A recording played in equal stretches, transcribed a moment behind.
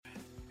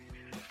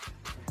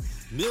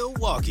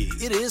Milwaukee,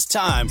 it is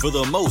time for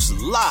the most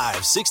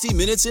live 60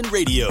 minutes in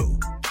radio.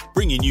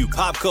 Bringing you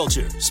pop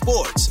culture,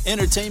 sports,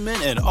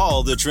 entertainment, and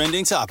all the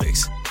trending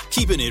topics.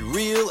 Keeping it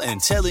real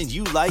and telling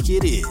you like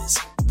it is.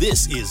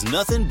 This is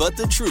Nothing But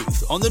the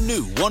Truth on the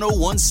new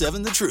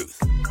 101.7 The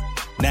Truth.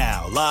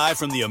 Now, live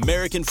from the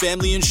American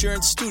Family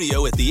Insurance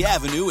Studio at The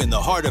Avenue in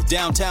the heart of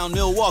downtown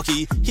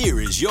Milwaukee,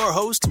 here is your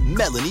host,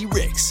 Melanie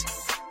Ricks.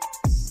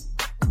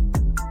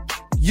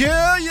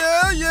 Yeah.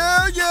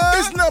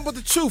 It's nothing but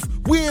the truth.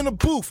 We in the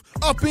booth.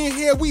 Up in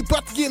here, we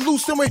about to get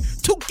loose and we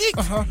too geek,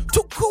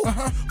 too cool.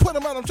 Put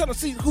them out, I'm trying to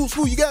see who's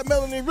who. You got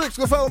Melanie Ricks,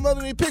 go follow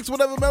Melanie Picks,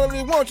 whatever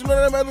Melanie wants. You know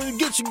that Melanie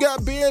gets. You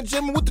got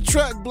Benjamin with the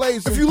track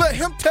blazing. If you let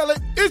him tell it,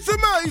 it's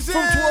amazing.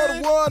 From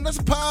 12 to 1, that's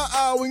a power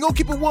hour. We gon'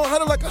 keep it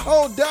 100 like a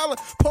whole dollar.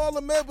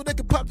 Parliament, but they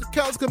can pop the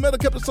couch, cause Meta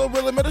kept it so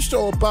real, and made a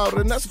show about it.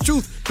 And that's the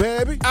truth,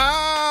 baby.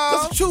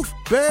 That's the truth,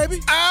 baby.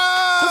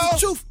 That's the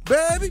truth,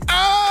 baby.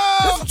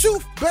 That's the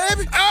truth,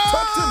 baby.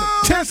 Talk to me.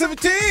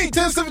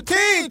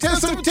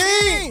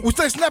 10-17. We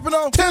stay snapping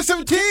on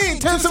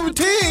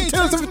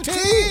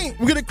 10-17.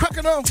 We get it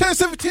cracking on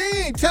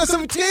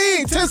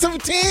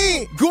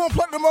 10-17. Go and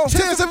put them on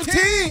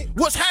 10-17.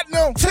 What's happening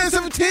on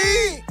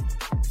 10-17?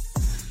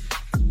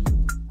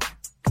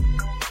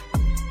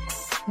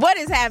 What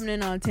is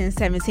happening on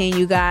 10-17,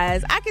 you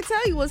guys? I can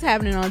tell you what's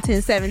happening on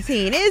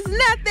 10-17. It's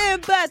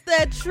nothing but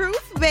the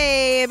truth,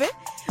 baby.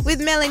 With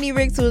Melanie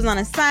Ricks, who is on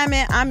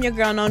assignment. I'm your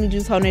girl, Noni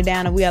Juice, holding it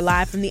down, and we are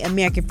live from the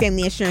American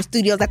Family Insurance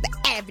Studios at the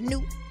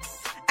Avenue.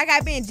 I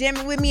got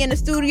Benjamin with me in the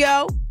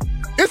studio.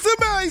 It's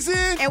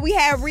amazing. And we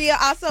have Rhea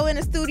also in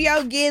the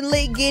studio, getting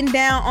lit, getting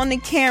down on the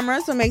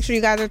camera. So make sure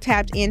you guys are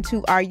tapped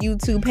into our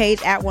YouTube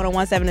page at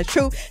 101.7 The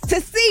Truth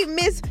to see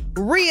Miss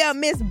Rhea,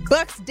 Miss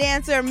Bucks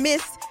Dancer,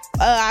 Miss,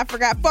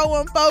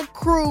 414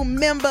 crew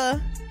member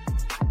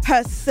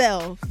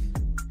herself,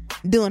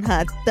 doing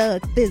her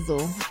thug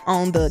thizzle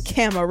on the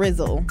camera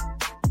rizzle,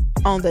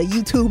 on the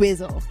YouTube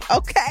izzle.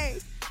 Okay.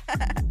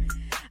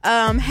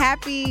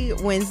 Happy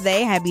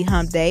Wednesday. Happy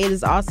hump day. It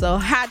is also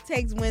Hot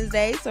Takes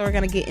Wednesday, so we're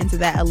going to get into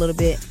that a little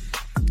bit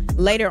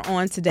later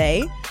on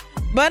today.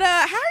 But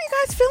how are you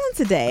guys feeling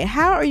today?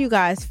 How are you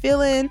guys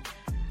feeling?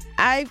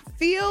 I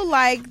feel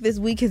like this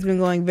week has been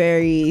going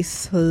very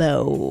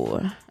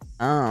slow.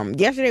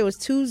 Yesterday was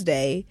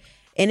Tuesday,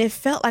 and it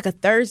felt like a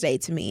Thursday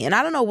to me. And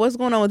I don't know what's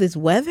going on with this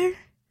weather.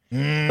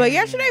 But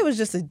yesterday was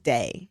just a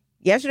day.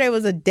 Yesterday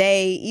was a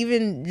day.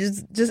 Even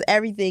just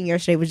everything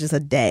yesterday was just a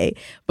day.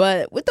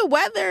 But with the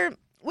weather,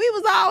 we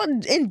was all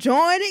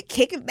enjoying it,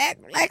 kicking back,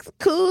 relaxing,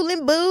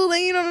 cooling,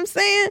 booling, you know what I'm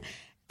saying?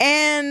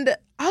 And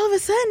all of a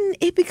sudden,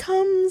 it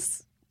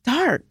becomes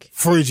dark.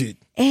 Frigid.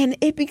 And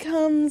it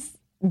becomes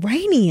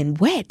rainy and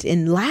wet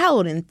and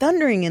loud and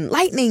thundering and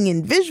lightning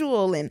and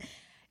visual. And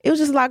it was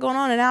just a lot going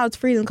on. And now it's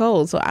freezing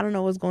cold. So I don't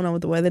know what's going on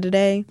with the weather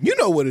today. You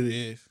know what it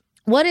is.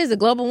 What is it?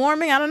 Global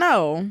warming? I don't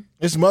know.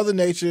 It's Mother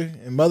Nature,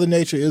 and Mother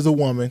Nature is a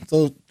woman,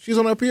 so she's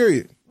on her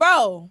period.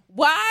 Bro,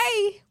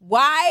 why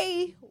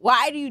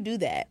do you do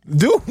that?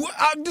 Dude,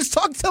 I'm just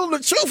telling the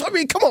truth. I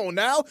mean, come on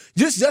now.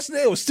 Just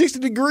yesterday it was 60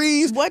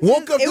 degrees. Woke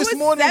up this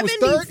morning, it was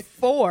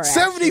 74.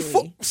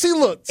 74. See,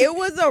 look. It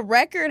was a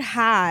record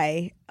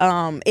high.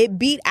 It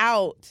beat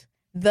out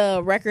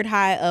the record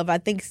high of, I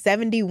think,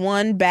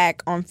 71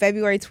 back on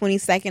February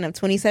 22nd of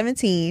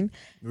 2017.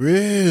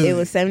 Really? It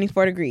was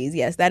 74 degrees.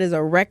 Yes, that is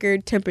a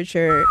record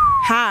temperature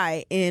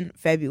high in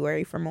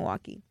February for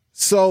Milwaukee.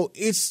 So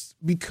it's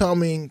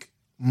becoming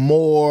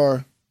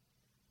more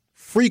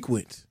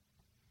frequent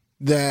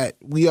that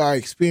we are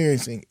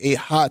experiencing a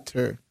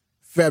hotter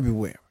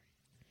February.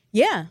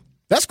 Yeah.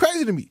 That's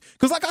crazy to me.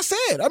 Because like I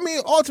said, I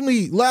mean,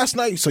 ultimately last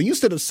night, so you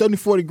said it was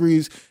 74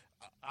 degrees.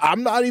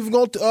 I'm not even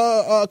going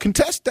to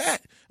contest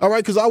that. All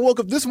right, because I woke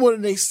up this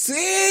morning, they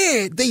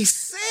said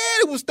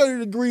it was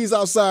 30 degrees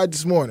outside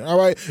this morning. All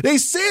right, they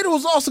said it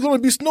was also going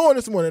to be snowing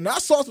this morning. And I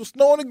saw some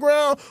snow on the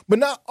ground, but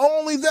not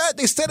only that,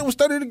 they said it was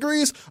 30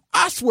 degrees.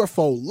 I swear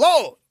for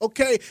Lord,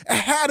 okay, it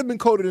had to have been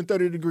colder than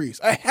 30 degrees.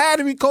 It had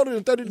to be colder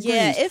than 30 degrees.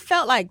 Yeah, it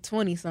felt like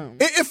 20-something.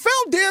 It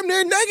felt damn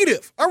near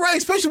negative. All right,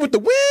 especially with the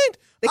wind.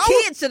 The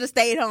kids should have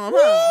stayed home,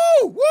 huh?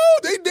 Woo!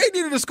 They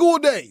needed a school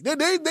day. They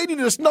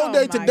needed a snow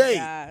day today.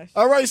 Gosh.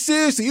 All right,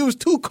 seriously, it was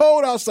too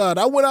cold outside.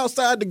 I went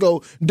outside to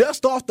go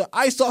dust off the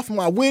ice off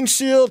my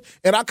windshield,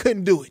 and I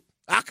couldn't do it.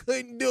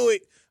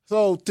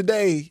 So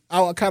today,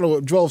 I kind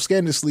of drove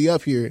scandalously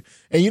up here.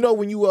 And you know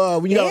when you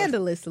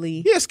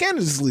Scandalously? Yeah,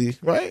 scandalously,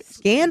 right?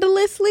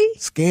 Scandalously?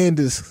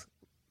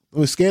 It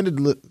was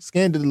scandalously.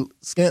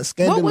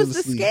 What was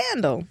the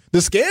scandal?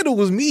 The scandal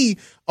was me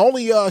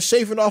only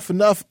shaving off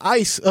enough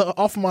ice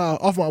off my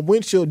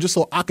windshield just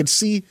so I could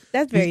see.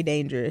 That's very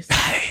dangerous.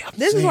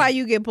 This is why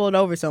you get pulled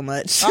over so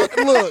much.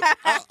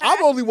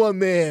 I'm only one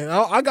man.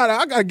 I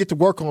gotta get to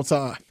work on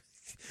time.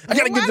 I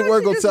gotta get to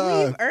work on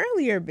time. Leave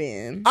earlier,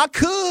 Ben. I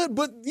could,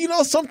 but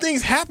some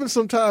things happen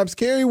sometimes,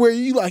 Carrie, where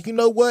you like, you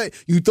know what?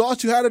 You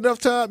thought you had enough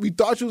time. You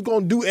thought you was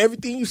gonna do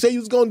everything you say you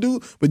was gonna do,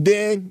 but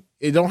then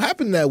it don't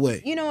happen that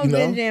way. You know what,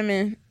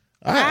 Benjamin?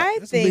 I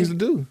think it's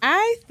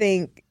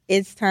time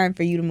it's time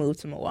for you to move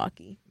to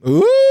Milwaukee.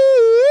 Ooh.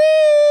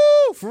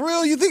 For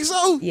real? You think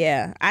so?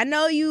 Yeah. I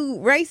know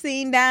you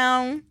racing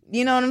down,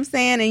 you know what I'm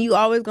saying? And you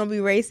always going to be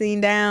racing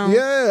down.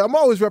 Yeah, I'm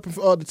always repping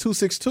for the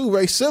 262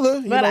 Ray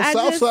Silla, but I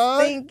South just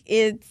Side. think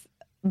it's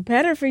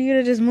better for you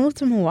to just move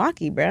to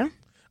Milwaukee, bro.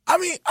 I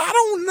mean, I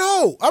don't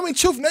know. I mean,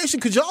 Truth Nation,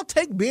 could y'all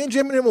take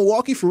Benjamin in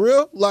Milwaukee for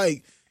real?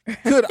 Like,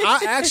 could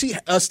I actually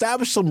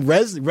establish some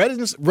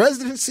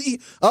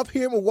residency up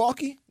here in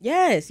Milwaukee?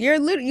 Yes, you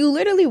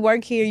literally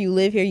work here, you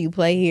live here, you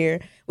play here.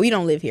 Well, you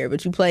don't live here,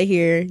 but you play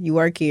here, you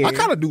work here. I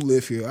kind of do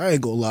live here. I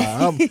ain't gonna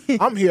lie.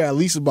 I'm here at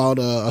least about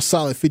a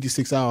solid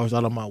 56 hours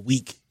out of my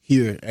week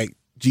here at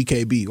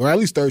GKB, or at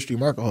least 3rd Street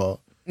Market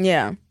Hall.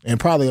 Yeah,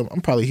 and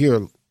I'm probably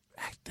here.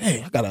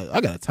 Dang, I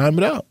gotta time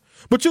it out.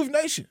 But Truth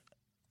Nation,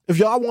 if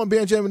y'all want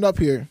Benjamin up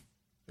here,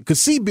 could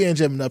see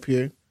Benjamin up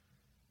here,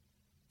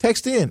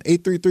 text in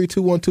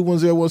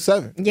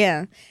 833-212-1017.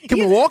 Yeah. Can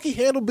Milwaukee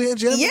handle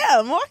Benjamin?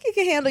 Yeah, Milwaukee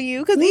can handle you.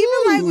 Because even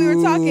like we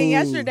were talking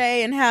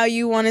yesterday and how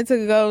you wanted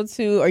to go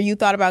to, or you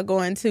thought about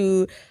going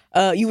to,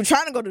 you were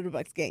trying to go to the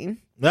Bucks game.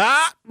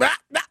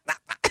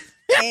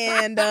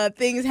 And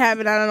things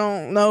happen. I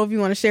don't know if you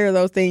want to share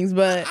those things,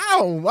 but I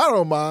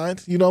don't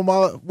mind. You know,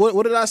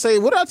 what did I say?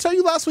 What did I tell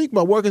you last week?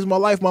 My work is my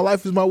life. My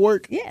life is my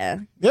work.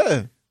 Yeah.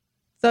 Yeah.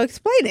 So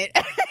explain it.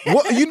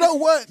 Well, you know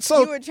what?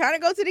 So you were trying to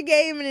go to the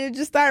game and it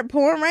just started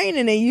pouring rain,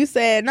 and you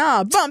said,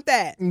 "Nah, bump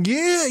that."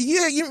 Yeah.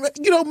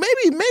 You know,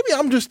 maybe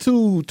I'm just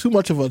too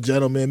much of a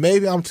gentleman.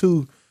 Maybe I'm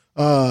too.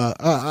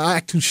 I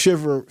act too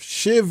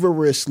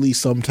chivalrously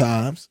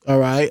sometimes. All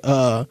right.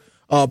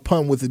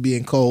 Pun with it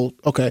being cold.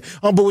 Okay.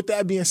 But with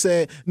that being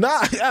said,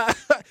 I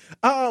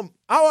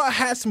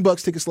had some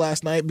Bucks tickets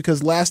last night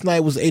because last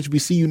night was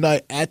HBCU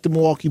night at the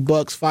Milwaukee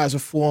Bucks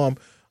Pfizer Forum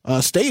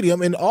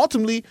Stadium, and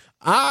ultimately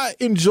I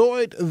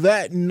enjoyed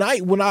that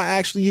night when I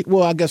actually,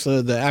 I guess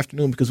the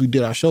afternoon because we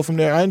did our show from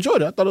there. I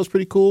enjoyed it. I thought it was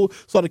pretty cool.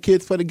 Saw the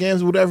kids play the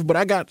games or whatever, but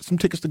I got some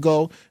tickets to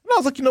go, and I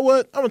was like, you know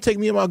what? I'm gonna take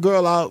me and my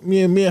girl out.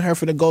 Me and her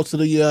finna go to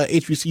the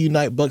HBCU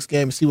night Bucks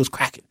game and see what's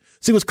cracking.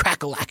 See what's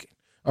crack-a-lacking.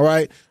 All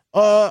right.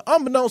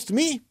 Unbeknownst to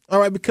me, all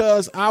right,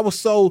 because I was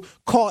so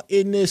caught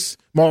in this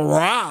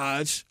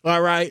mirage,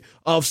 all right,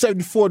 of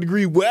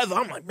 74-degree weather.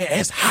 I'm like, man,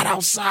 it's hot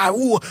outside.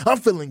 Ooh, I'm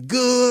feeling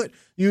good.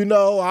 You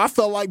know, I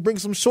felt like bring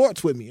some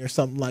shorts with me or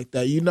something like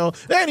that, you know.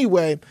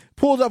 Anyway,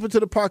 pulled up into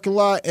the parking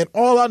lot, and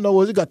all I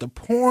know is it got the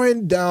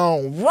pouring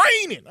down,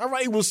 raining. All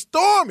right, it was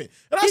storming.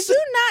 And Did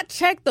you not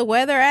check the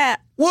weather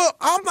app? Well,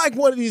 I'm like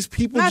one of these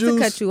people, not to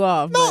cut you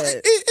off. No,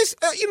 but it's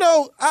you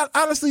know,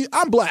 honestly,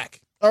 I'm black.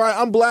 All right,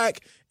 I'm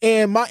black.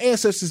 And my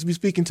ancestors be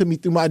speaking to me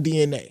through my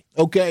DNA,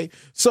 okay?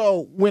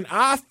 So when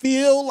I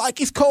feel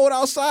like it's cold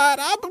outside,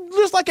 I'm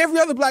just like every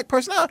other black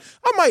person. I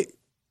might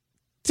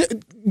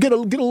get a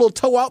little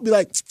toe out, be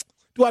like,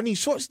 do I need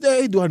shorts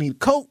today? Do I need a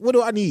coat? What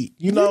do I need?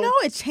 You know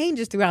it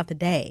changes throughout the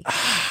day.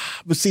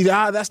 But see,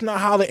 that's not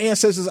how the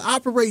ancestors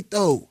operate,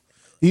 though.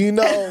 You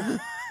know,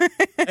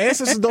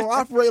 ancestors don't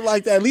operate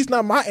like that, at least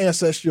not my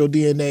ancestral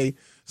DNA.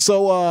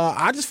 So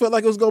I just felt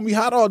like it was going to be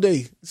hot all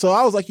day. So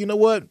I was like, you know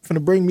what?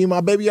 Finna bring me and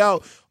my baby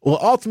out. Well,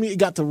 ultimately, it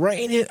got to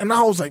raining. And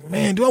I was like,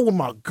 man, do I want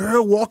my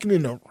girl walking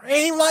in the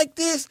rain like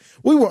this?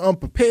 We were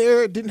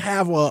unprepared, didn't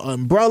have an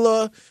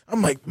umbrella.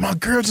 I'm like, my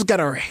girl just got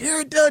her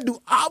hair done. Do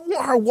I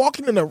want her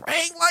walking in the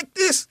rain like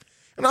this?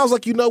 And I was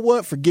like, you know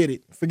what? Forget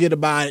it. Forget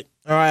about it.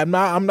 All right, I'm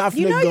not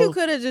finna go. You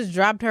could have just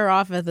dropped her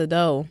off at the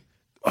door.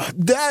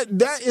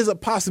 That is a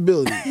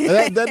possibility.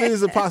 that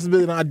is a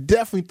possibility. And I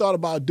definitely thought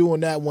about doing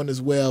that one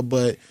as well,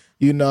 but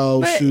you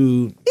know,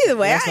 shoot. Either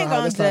way, I ain't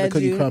gonna judge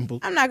you.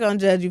 I'm not gonna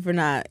judge you for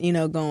not,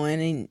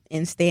 going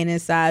and staying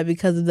inside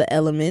because of the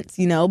elements,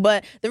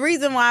 But the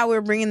reason why we're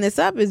bringing this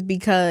up is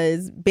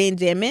because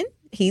Benjamin,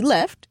 he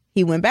left.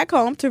 He went back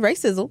home to Ray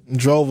Sizzle.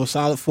 Drove a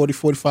solid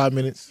 45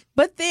 minutes.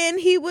 But then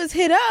he was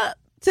hit up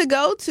to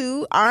go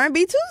to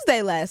R&B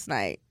Tuesday last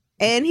night.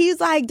 And he's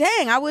like,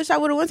 dang, I wish I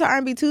would have went to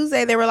R&B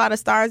Tuesday. There were a lot of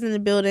stars in the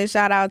building.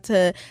 Shout out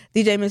to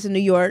DJ Mr. New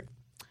York,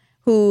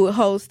 who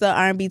hosts the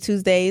R&B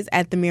Tuesdays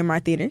at the Miramar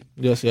Theater.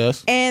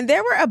 Yes. And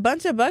there were a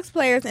bunch of Bucks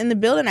players in the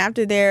building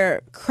after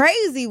their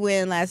crazy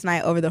win last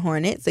night over the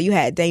Hornets. So you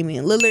had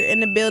Damian Lillard in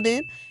the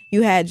building.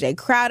 You had Jay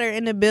Crowder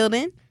in the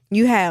building.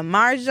 You had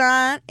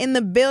Marjan in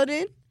the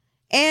building.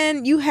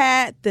 And you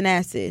had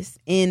Thanasis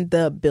in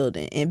the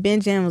building. And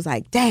Benjamin was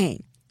like,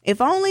 dang, if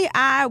only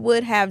I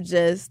would have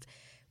just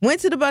went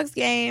to the Bucks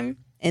game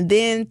and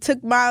then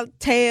took my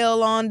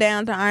tail on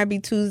down to R&B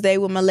Tuesday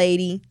with my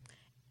lady.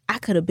 I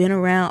could have been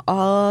around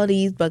all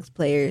these Bucks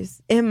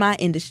players in my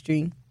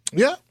industry.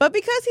 Yeah. But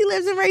because he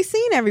lives in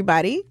Racine,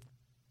 everybody,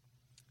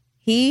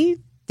 he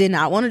did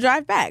not want to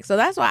drive back. So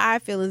that's why I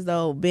feel as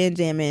though,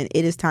 Benjamin,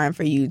 it is time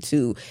for you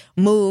to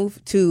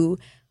move to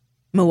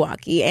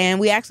Milwaukee. And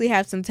we actually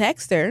have some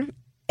texter,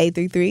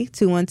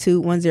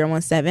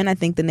 833-212-1017. I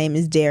think the name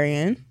is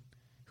Darian.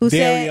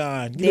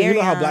 Darian. You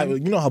know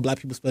how black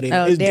people spell it.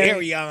 It's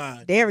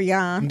Darian.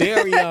 Darian,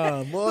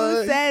 boy.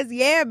 Who says,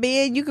 yeah,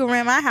 Ben, you can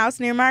rent my house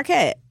near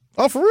Marquette.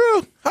 Oh, for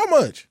real? How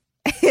much?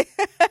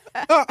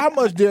 How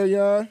much,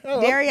 Darian?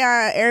 Darian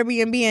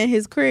Airbnb in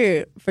his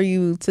crib for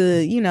you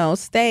to,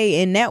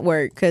 stay and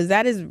network, because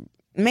that is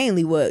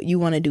mainly what you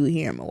want to do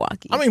here in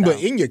Milwaukee. I mean,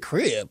 but in your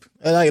crib,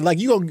 like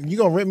you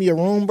gonna rent me a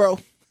room, bro?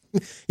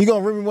 You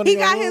gonna rent me one? He of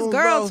your got his rooms,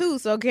 girl bro? too,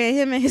 so can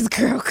him and his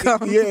girl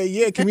come?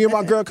 Yeah. Can me and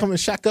my girl come and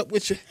shack up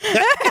with you?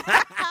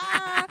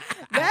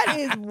 That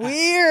is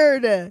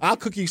weird. I'll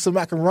cook you some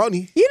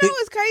macaroni. You know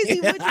what's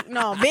crazy?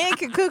 No, Ben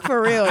can cook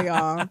for real,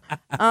 y'all.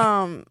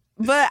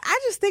 But I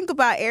just think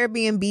about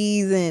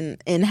Airbnbs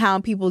and how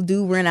people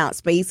do rent out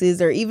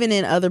spaces, or even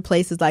in other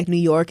places like New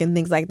York and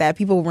things like that.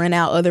 People rent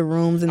out other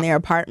rooms in their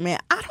apartment.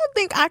 I don't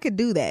think I could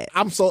do that.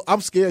 I'm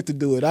scared to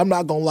do it. I'm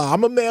not gonna lie.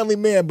 I'm a manly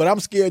man, but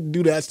I'm scared to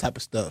do that type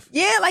of stuff.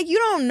 Yeah, like you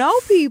don't know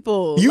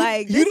people. You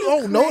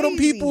don't know them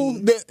people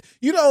that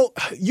you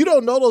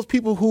don't know those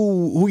people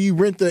who you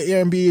rent the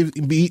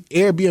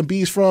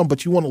Airbnbs from,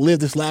 but you want to live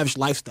this lavish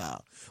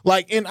lifestyle.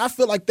 Like, and I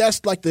feel like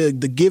that's like the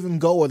give and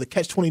go or the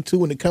catch-22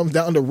 when it comes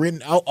down to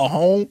renting out a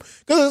home.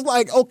 Because it's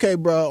like, okay,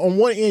 bro, on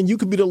one end, you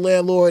could be the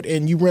landlord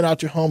and you rent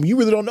out your home. You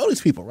really don't know these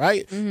people,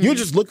 right? Mm-hmm. You're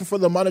just looking for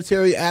the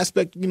monetary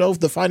aspect,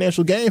 the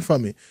financial gain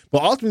from it.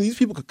 But ultimately, these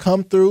people could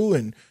come through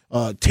and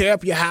tear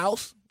up your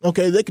house.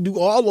 Okay, they could do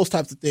all those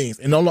types of things.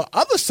 And on the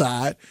other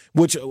side,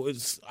 which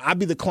I'd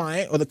be the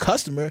client or the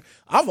customer,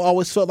 I've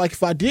always felt like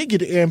if I did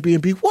get an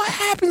Airbnb, what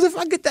happens if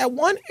I get that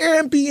one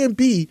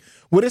Airbnb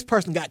where this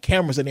person got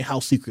cameras in their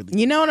house secretly?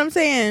 You know what I'm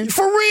saying?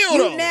 For real,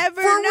 though. You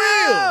never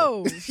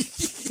know.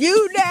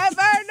 You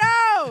never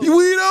know. We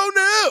don't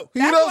know.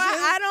 That's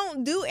why I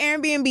don't do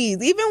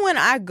Airbnbs. Even when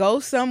I go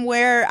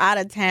somewhere out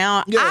of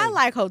town, I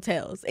like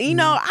hotels.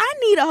 And, I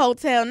need a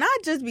hotel, not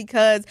just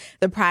because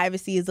the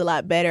privacy is a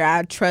lot better.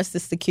 I trust the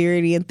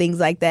security and things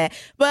like that.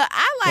 But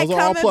I like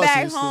coming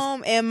back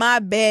home and my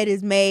bed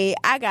is made.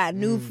 I got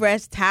new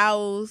fresh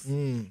towels.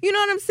 You know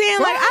what I'm saying?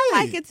 Like, I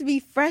like it to be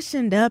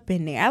freshened up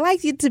in there. I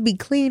like it to be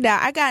cleaned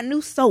out. I got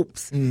new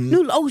soaps,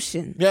 new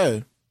lotion.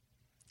 Yeah.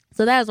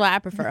 So that's why I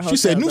prefer hotels. She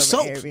said new over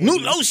soap, Airbnb. new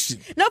lotion.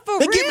 No, for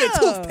they real. Give me a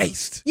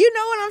toothpaste. You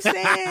know what I'm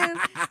saying?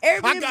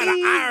 Airbnb, I got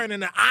an iron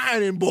and an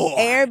ironing board.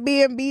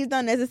 Airbnbs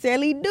don't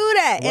necessarily do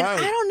that. And I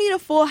don't need a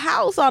full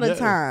house all the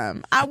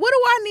time. What do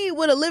I need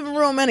with a living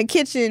room and a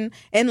kitchen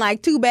and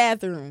like 2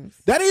 bathrooms?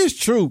 That is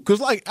true.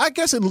 Because I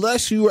guess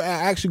unless you are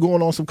actually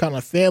going on some kind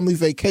of family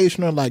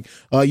vacation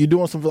or you're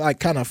doing some like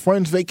kind of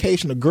friends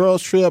vacation, a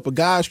girl's trip, a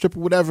guy's trip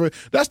or whatever,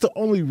 that's the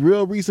only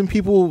real reason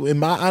people, in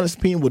my honest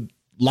opinion, would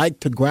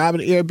like to grab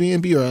an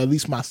Airbnb, or at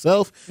least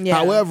myself. Yeah.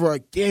 However,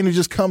 again, it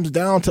just comes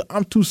down to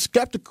I'm too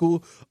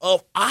skeptical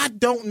of I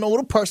don't know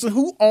the person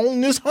who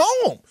owned this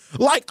home.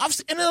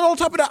 And then on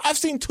top of that, I've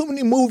seen too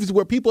many movies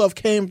where people have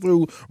came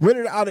through,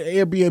 rented out an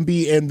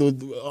Airbnb, and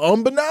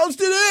unbeknownst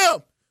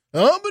to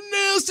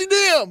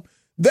them,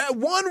 that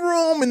one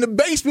room in the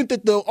basement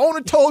that the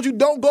owner told you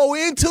don't go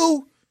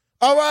into.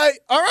 All right.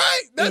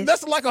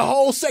 That's like a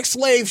whole sex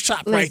slave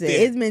shop right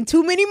there. It's been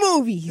too many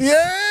movies.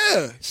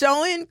 Yeah.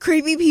 Showing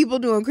creepy people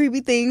doing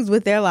creepy things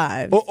with their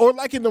lives. Or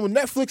like in the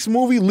Netflix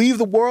movie Leave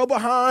the World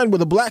Behind, where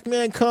the black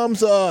man comes,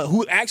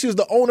 who actually is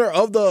the owner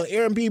of the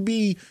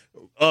Airbnb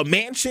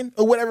mansion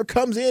or whatever,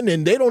 comes in,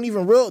 and they don't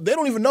even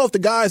know if the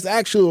guy's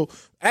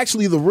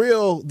actually the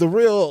real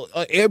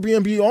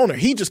Airbnb owner.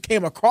 He just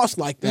came across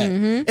like that.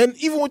 Mm-hmm. And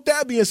even with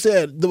that being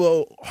said,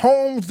 the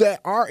homes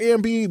that are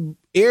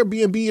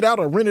Airbnb'd out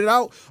or rented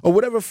out or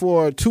whatever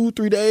for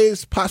 2-3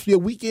 days, possibly a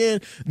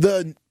weekend,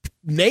 the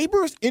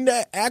neighbors in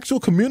that actual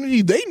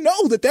community, they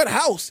know that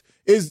house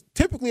is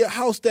typically a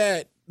house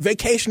that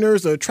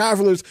vacationers or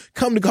travelers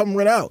come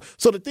rent out.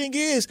 So the thing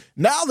is,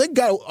 now they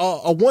got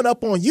a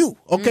one-up on you,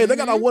 okay? Mm-hmm. They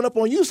got a one-up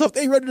on you, so if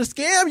they ready to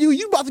scam you,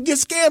 you about to get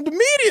scammed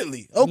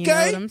immediately, okay? You know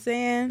what I'm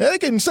saying? They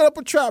can set up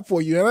a trap for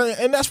you,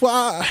 and that's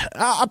why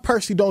I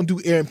personally don't do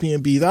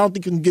Airbnbs. I don't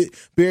think you can get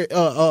Ben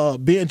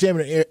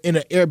Jamin in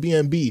an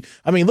Airbnb.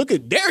 I mean, look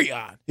at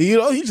Darion. He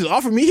just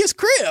offered me his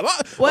crib.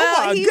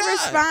 He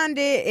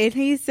responded, and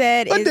he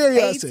said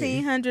it's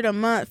 $1,800 a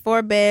month,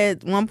 4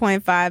 beds,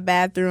 1.5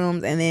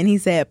 bathrooms, and then he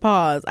said,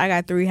 pause, I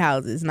got 3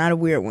 houses. Not a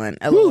weird one.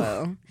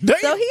 LOL.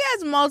 So he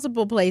has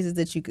multiple places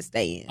that you could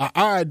stay in. All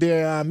right,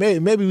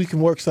 Darion, maybe we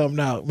can work something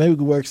out. We need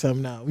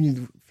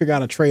to figure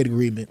out a trade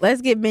agreement.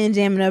 Let's get Ben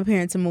Jamin up here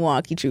into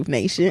Milwaukee, Truth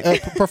Nation.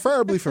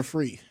 Preferably for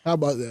free. How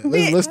about that? I'm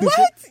Ben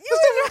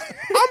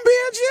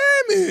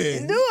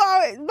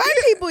Jamin. White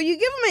people, you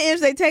give them an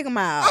inch, they take them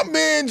out. I'm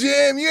Ben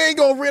Jam. You ain't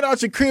gonna rent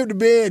out your crib to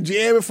Ben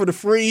Jamin for the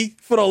free,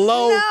 for the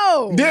low.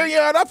 No.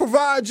 Darion, I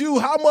provide you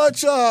how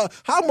much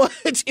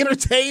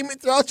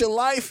entertainment throughout your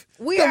life?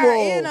 We are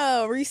in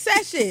a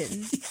recession.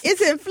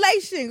 It's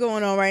inflation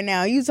going on right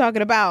now. You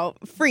talking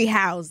about free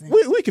housing.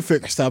 We can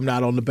figure something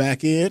out on the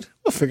back end.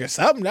 We'll figure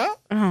something out.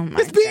 Oh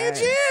my It's Ben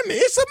Jamin.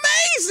 It's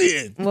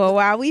amazing. Well,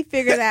 while we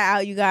figure that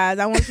out, you guys,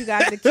 I want you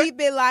guys to keep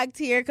it locked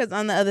here, because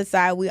on the other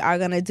side, we are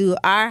going to do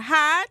our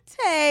hot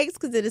takes,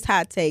 because it is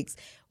Hot Takes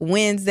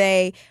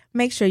Wednesday.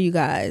 Make sure you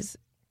guys,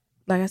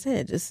 like I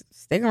said, just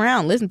stick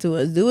around, listen to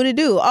us, do what it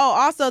do. Oh,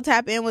 also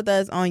tap in with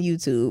us on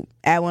YouTube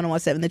at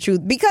 1017 The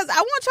Truth, because I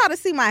want y'all to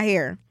see my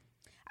hair.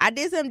 I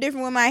did something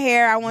different with my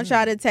hair. I want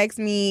y'all to text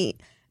me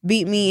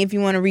beat me if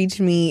you want to reach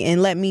me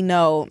and let me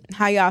know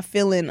how y'all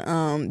feeling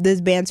this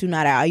Bantu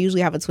Not Out. I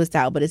usually have a twist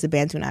out, but it's a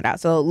Bantu Not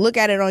Out. So look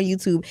at it on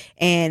YouTube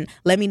and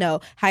let me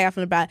know how y'all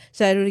feeling about it.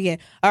 Should I do it again?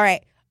 All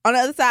right. On the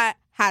other side,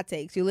 hot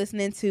takes. You're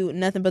listening to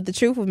Nothing But the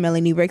Truth with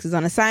Melanie Ricks is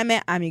on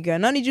assignment. I'm your girl,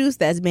 Noni Juice.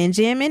 That's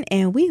Benjamin,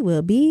 and we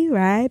will be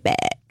right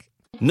back.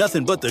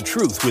 Nothing But the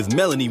Truth with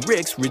Melanie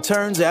Ricks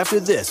returns after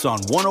this on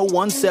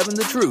 1017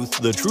 The Truth,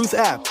 The Truth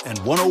app, and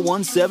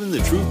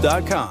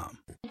 1017thetruth.com.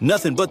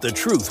 Nothing But the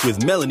Truth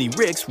with Melanie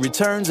Ricks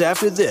returns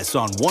after this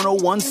on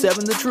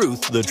 1017 The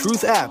Truth, The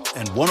Truth app,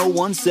 and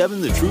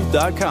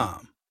 1017thetruth.com.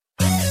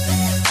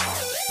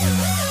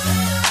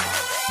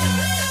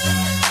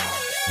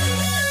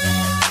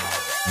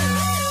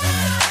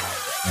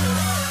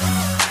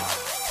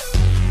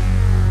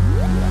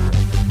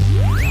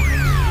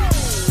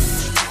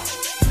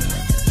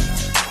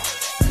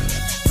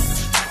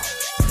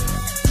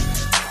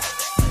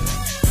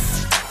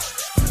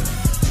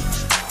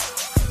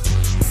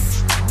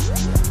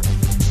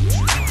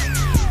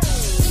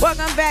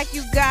 Welcome back,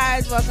 you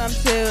guys. Welcome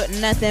to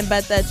Nothing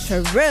But the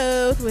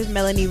Truth with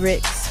Melanie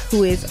Ricks,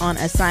 who is on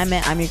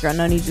assignment. I'm your girl,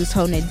 Noni, just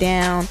holding it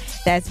down.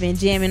 That's been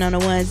jamming on the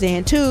ones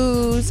and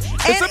twos.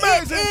 It's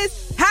amazing. It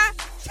is Hot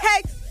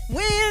Takes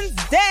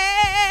Wednesday.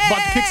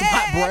 About to kick some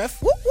hot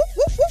breath. Whoop, whoop,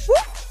 whoop, whoop,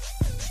 whoop.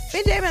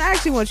 Benjamin, I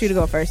actually want you to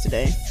go first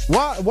today.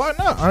 Why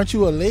not? Aren't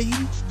you a lady?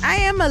 I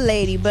am a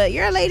lady, but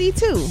you're a lady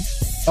too.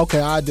 Okay,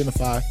 I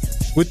identify.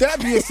 With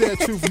that being said,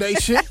 Truth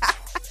Nation.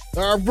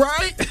 All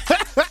right.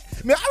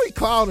 Man, I be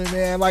clowning,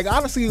 man. Like,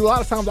 honestly, a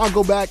lot of times I'll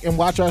go back and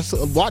watch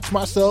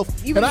myself.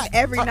 You mean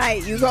every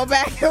night you go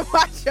back and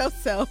watch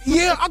yourself?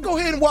 Yeah, I go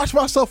ahead and watch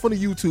myself on the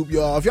YouTube,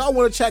 y'all. If y'all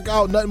want to check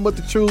out Nothing But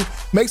the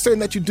Truth, make certain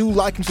that you do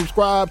like and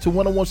subscribe to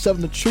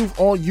 1017 The Truth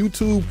on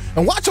YouTube.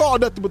 And watch all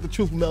Nothing But the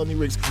Truth with Melanie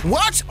Ricks.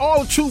 Watch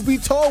all the Truth Be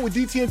Told with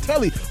DT and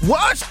Telly.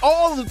 Watch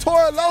all of the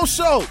Tori Lowe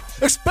Show,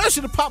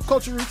 especially the Pop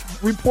Culture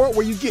Report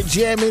where you get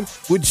jamming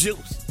with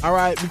Juice. All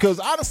right? Because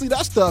honestly,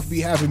 that stuff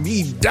be having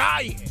me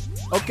dying.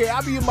 Okay,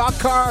 I be in my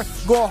car,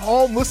 going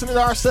home, listening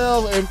to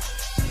ourselves, and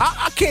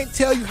I can't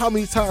tell you how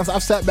many times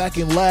I've sat back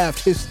and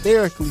laughed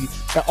hysterically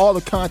at all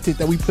the content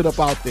that we put up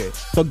out there.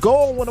 So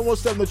go on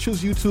 1017 The Truth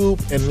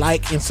YouTube and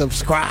like and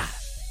subscribe.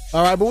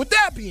 All right, but with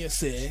that being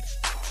said,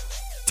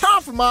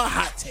 time for my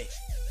hot take.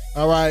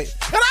 All right,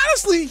 and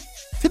honestly,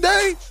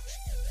 today,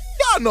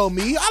 y'all know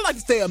me. I like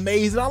to stay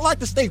amazing. I like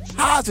to stay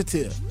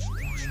positive.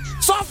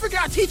 So I figure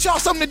I'd teach y'all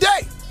something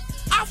today.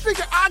 I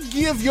figure I'd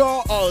give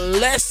y'all a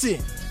lesson.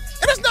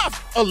 And it's not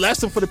a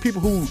lesson for the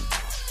people who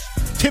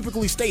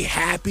typically stay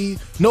happy,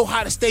 know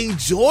how to stay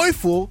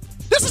joyful.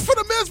 This is for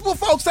the miserable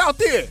folks out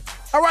there.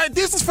 All right,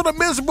 this is for the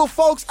miserable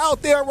folks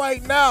out there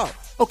right now.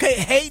 Okay,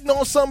 hating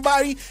on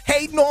somebody,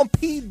 hating on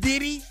P.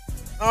 Diddy.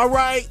 All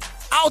right,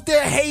 out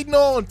there hating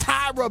on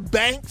Tyra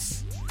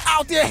Banks.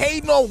 Out there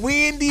hating on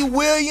Wendy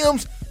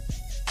Williams.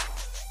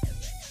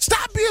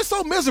 Stop being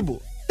so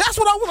miserable. That's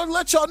what I want to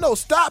let y'all know.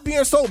 Stop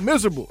being so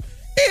miserable.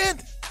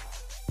 And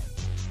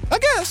I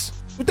guess,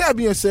 with that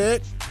being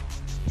said,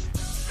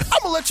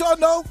 I'm going to let y'all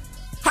know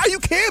how you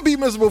can be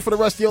miserable for the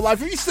rest of your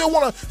life. If you still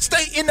want to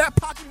stay in that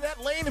pocket, in that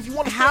lane, if you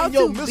want to stay in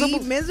your miserable. How to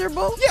be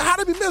miserable? Yeah, how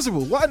to be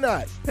miserable. Why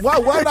not?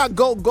 Why not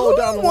go down the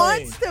lane? Who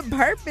wants to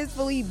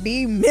purposefully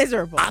be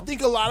miserable? I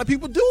think a lot of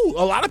people do.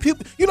 A lot of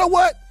people. You know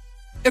what?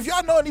 If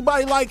y'all know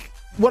anybody like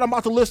what I'm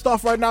about to list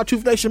off right now,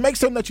 Truth Nation, make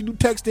certain that you do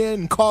text in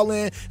and call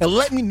in and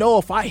let me know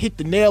if I hit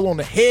the nail on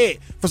the head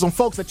for some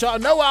folks that y'all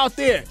know out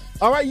there.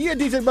 All right, yeah,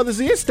 DJ Brother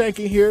Z is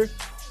stinking here.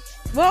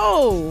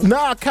 Whoa.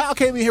 Nah, Kyle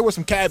came in here with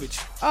some cabbage.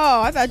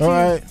 Oh, I thought you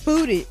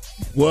fooded.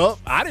 Well,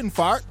 I didn't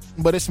fart,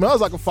 but it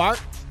smells like a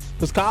fart.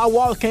 Because Kyle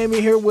Wallace came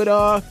in here with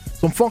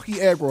some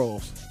funky egg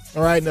rolls.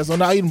 All right, so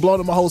now he done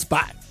blown up my whole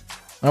spot.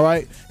 All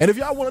right, and if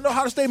y'all want to know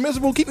how to stay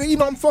miserable, keep eating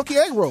them funky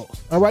egg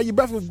rolls. All right, your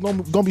breath is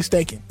gonna be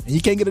stinking, and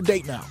you can't get a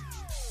date now.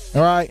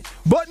 All right,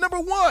 but number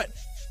one,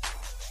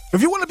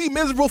 if you want to be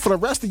miserable for the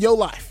rest of your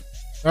life,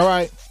 all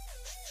right,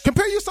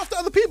 compare yourself to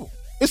other people.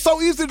 It's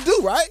so easy to do,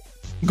 right?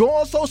 Go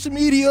on social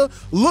media,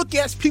 look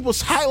at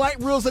people's highlight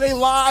reels of their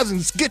lives,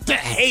 and get to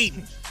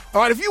hating.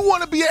 All right, if you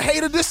want to be a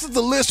hater, this is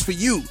the list for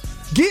you.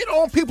 Get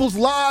on people's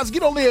lives,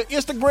 get on their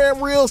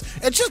Instagram reels,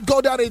 and just go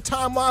down their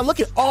timeline,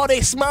 look at all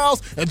their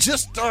smiles, and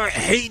just start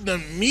hating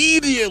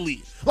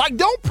immediately. Like,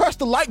 don't press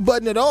the like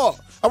button at all.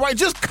 All right,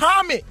 just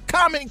comment,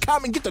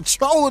 get to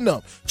trolling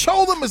them.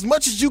 Troll them as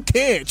much as you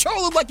can.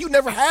 Troll them like you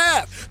never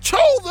have.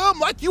 Troll them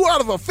like you out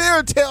of a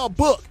fairy tale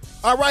book.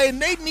 All right,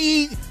 and they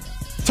need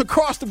to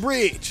cross the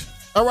bridge.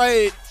 All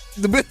right,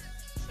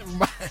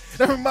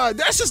 never mind.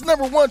 That's just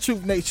number one,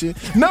 Truth Nation.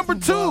 Number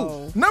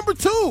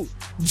two,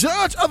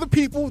 judge other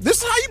people.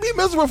 This is how you be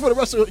miserable for the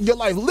rest of your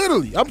life.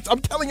 Literally,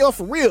 I'm telling y'all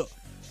for real.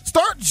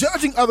 Start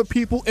judging other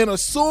people and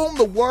assume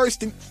the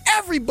worst in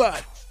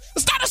everybody.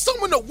 Start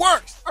assuming the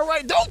worst, all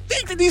right? Don't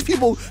think that these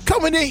people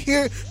coming in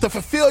here to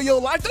fulfill your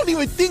life. Don't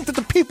even think that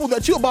the people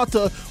that you're about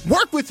to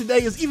work with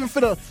today is even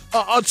finna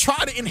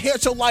try to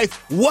enhance your life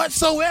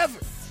whatsoever.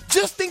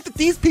 Just think that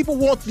these people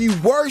want the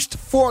worst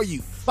for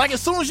you. Like,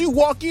 as soon as you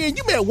walk in,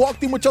 you may have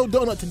walked in with your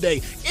donut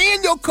today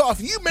and your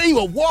coffee. You may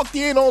have walked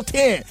in on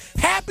 10.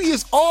 Happy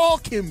as all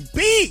can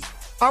be.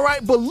 All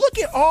right, but look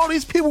at all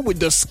these people with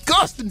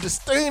disgust and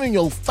disdain in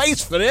your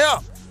face for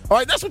them. All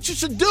right, that's what you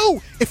should do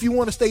if you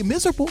want to stay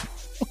miserable.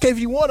 Okay, if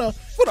you want to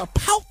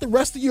pout the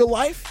rest of your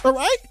life, all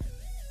right?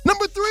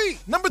 Number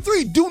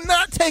three, do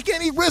not take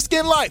any risk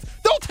in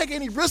life. Don't take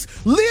any risk.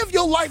 Live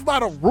your life by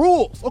the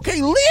rules,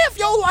 okay? Live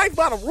your life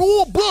by the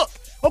rule book,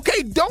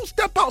 okay? Don't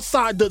step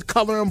outside the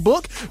coloring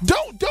book.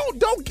 Don't do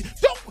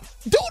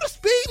the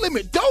speed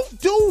limit. Don't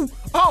do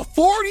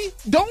 40.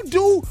 Don't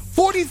do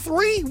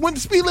 43 when the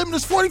speed limit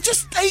is 40.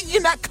 Just stay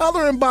in that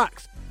coloring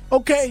box,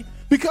 okay?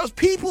 Because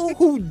people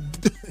who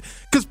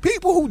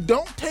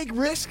don't take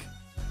risk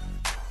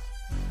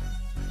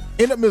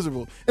end up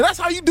miserable. And that's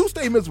how you do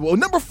stay miserable.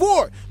 Number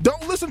 4,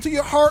 don't listen to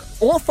your heart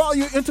or follow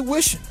your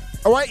intuition.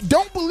 All right?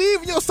 Don't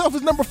believe in yourself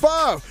is number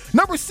 5.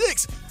 Number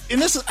 6, and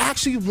this is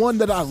actually one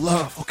that I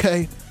love,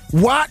 okay?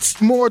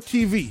 Watch more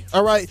TV,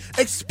 all right?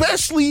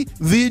 Especially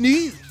the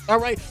news, all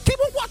right? Keep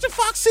on watching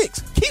Fox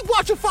 6. Keep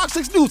watching Fox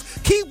 6 News.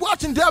 Keep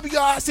watching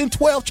WISN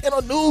 12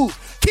 Channel News.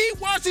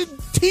 Keep watching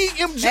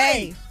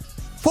TMJ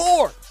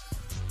 4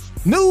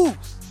 News.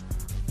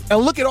 And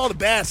look at all the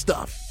bad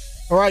stuff.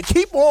 All right,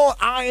 keep on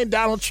eyeing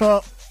Donald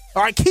Trump.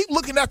 All right, keep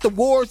looking at the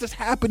wars that's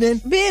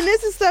happening. Ben,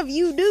 this is stuff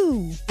you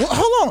do. Well,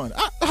 hold on.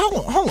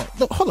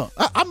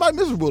 I'm not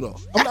miserable, though.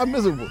 I'm not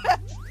miserable.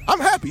 I'm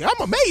happy. I'm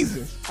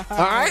amazing. All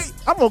right?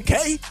 I'm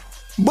okay.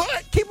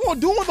 But keep on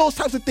doing those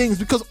types of things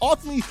because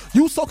ultimately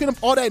you soaking up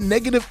all that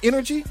negative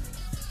energy.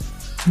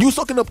 You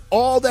soaking up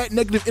all that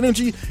negative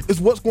energy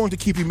is what's going to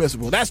keep you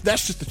miserable. That's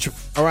just the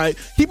truth, all right?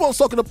 Keep on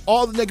soaking up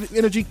all the negative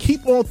energy.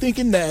 Keep on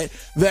thinking that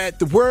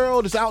the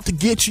world is out to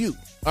get you,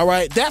 all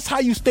right? That's how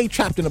you stay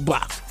trapped in a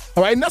box,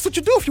 all right? And that's what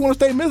you do if you want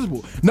to stay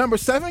miserable. Number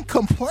 7,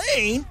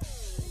 complain.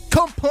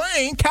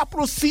 Complain,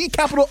 capital C,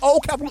 capital O,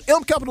 capital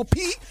M, capital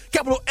P,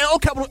 capital L,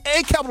 capital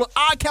A, capital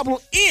I,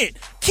 capital N.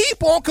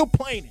 Keep on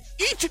complaining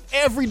each and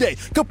every day.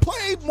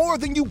 Complain more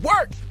than you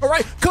work, all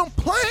right?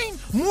 Complain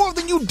more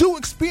than you do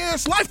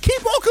experience life.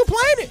 Keep on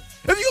complaining.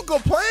 If you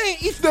complain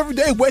each and every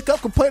day, wake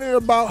up complaining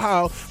about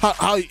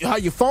how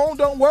your phone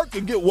don't work,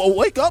 and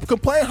wake up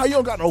complain how you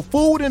don't got no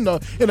food in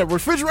the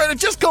refrigerator.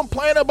 Just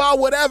complain about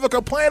whatever.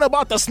 Complain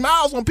about the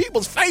smiles on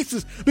people's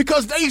faces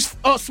because these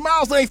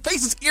smiles on their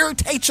faces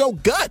irritate your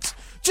guts.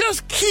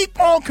 Just keep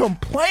on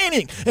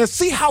complaining and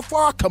see how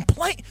far a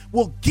complaint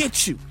will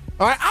get you.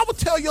 All right, I will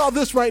tell y'all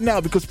this right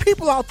now because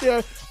people out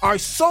there are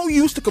so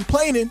used to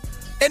complaining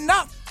and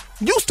not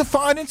used to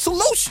finding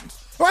solutions.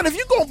 Right, if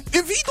you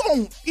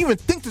gonna even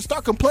think to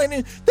start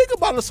complaining, think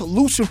about a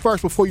solution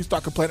first before you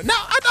start complaining. Now,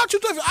 I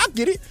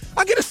get it.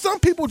 Some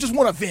people just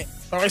want to vent.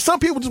 All right, some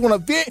people just want to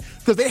vent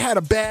because they had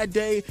a bad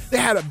day, they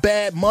had a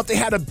bad month, they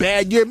had a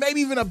bad year, maybe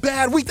even a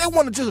bad week. They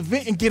want to just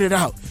vent and get it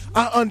out.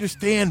 I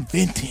understand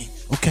venting.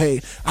 Okay,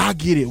 I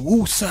get it.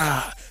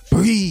 Woosah,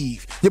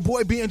 breathe. Your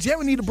boy Ben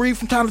Jerry need to breathe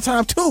from time to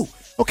time too.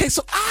 Okay,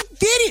 so I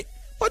get it.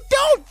 But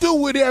don't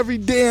do it every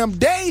damn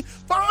day.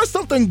 Find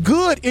something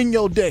good in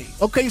your day.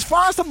 Okay,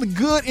 find something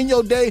good in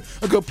your day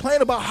and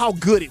complain about how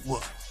good it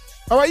was.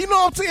 All right, you know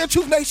what I'm saying,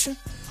 Truth Nation?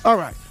 All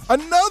right,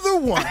 another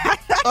one.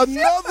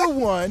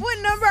 What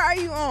number are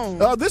you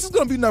on? This is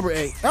going to be number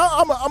 8.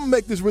 I'm going to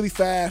make this really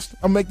fast.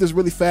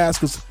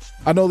 Because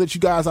I know that you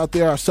guys out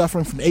there are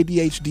suffering from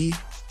ADHD.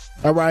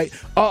 All right,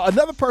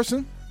 another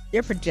person.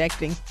 You're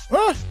projecting.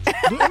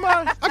 Am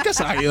I? I guess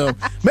I am.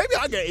 Maybe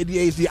I got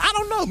ADHD. I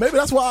don't know. Maybe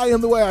that's why I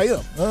am the way I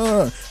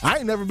am. I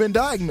ain't never been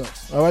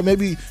diagnosed. All right,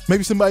 maybe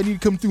somebody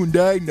need to come through and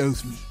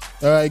diagnose me.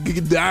 All right,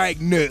 get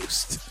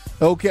diagnosed.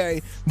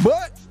 Okay,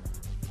 but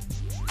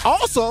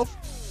also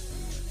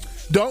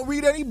don't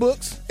read any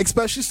books,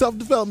 especially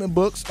self-development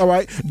books. All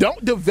right,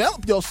 don't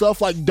develop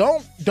yourself. Like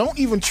don't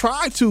even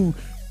try to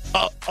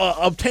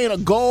obtain a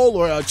goal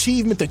or an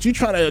achievement that you're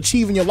trying to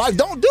achieve in your life.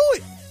 Don't do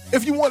it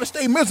if you want to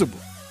stay miserable.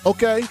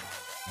 Okay?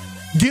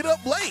 Get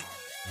up late.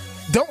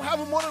 Don't have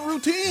a morning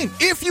routine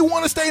if you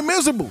want to stay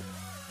miserable.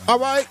 All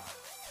right?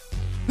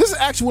 This is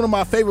actually one of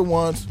my favorite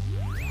ones.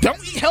 Don't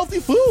eat healthy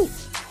food.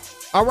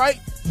 All right?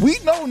 We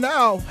know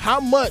now how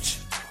much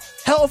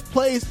health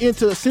plays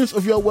into a sense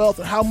of your wealth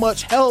and how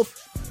much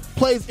health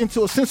plays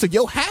into a sense of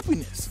your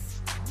happiness.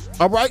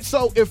 All right?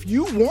 So if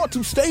you want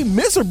to stay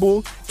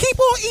miserable, keep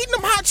on eating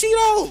them hot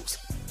Cheetos.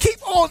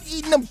 Keep on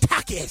eating them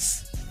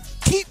Takis.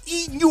 Keep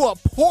eating you a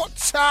pork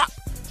chop,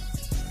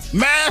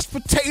 mashed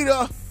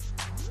potato,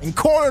 and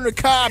corn on the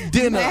cob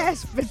dinner.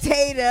 Mashed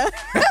potato.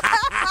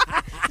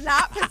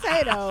 Not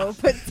potato.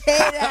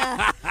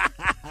 Potato.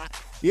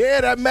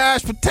 Yeah, that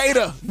mashed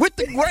potato with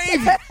the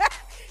gravy.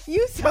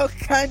 You so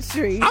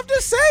country. I'm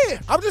just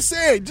saying.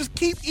 Just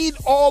keep eating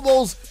all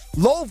those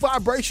low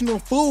vibrational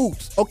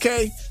foods,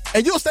 okay?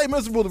 And you'll stay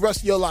miserable the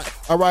rest of your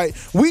life, all right?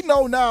 We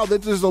know now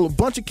that there's a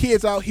bunch of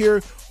kids out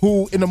here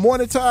who, in the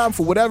morning time,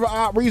 for whatever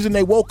odd reason,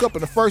 they woke up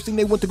and the first thing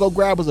they went to go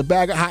grab was a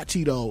bag of hot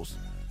Cheetos,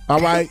 all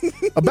right?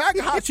 A bag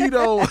of hot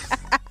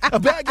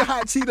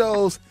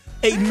Cheetos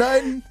ain't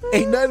nothing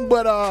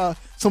but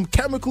some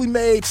chemically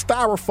made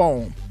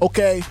styrofoam,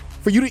 okay?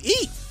 for you to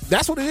eat.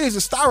 That's what it is.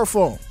 It's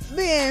styrofoam.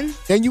 Ben,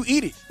 And you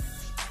eat it.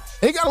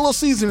 It got a little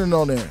seasoning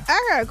on there.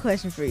 I got a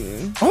question for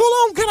you. Hold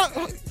on.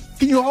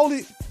 Can you hold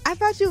it? I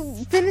thought you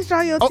finished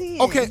all your 10.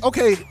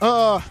 Okay.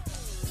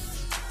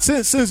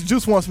 Since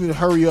Juice wants me to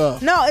hurry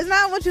up. No, it's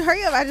not what you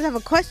hurry up. I just have a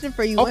question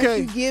for you.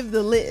 Okay. Once you give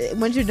the list,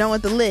 once you're done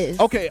with the list.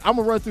 Okay, I'm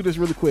gonna run through this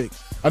really quick.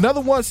 Another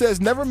one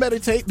says never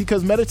meditate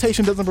because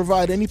meditation doesn't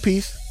provide any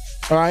peace.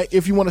 All right,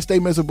 if you want to stay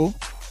miserable.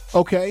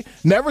 Okay,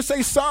 never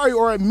say sorry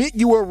or admit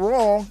you were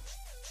wrong.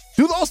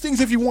 Do those things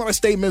if you want to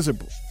stay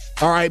miserable.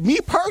 All right, me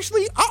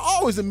personally, I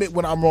always admit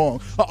when I'm wrong.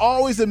 I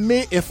always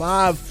admit if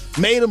I've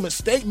made a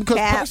mistake because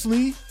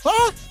personally,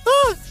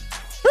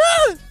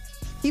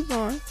 Keep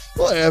going.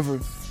 whatever.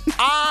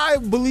 I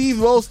believe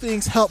those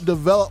things help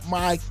develop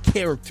my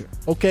character,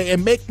 okay,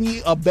 and make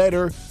me a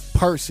better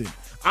person.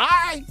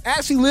 I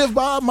actually live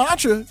by a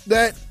mantra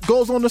that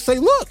goes on to say,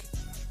 look,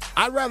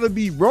 I'd rather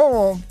be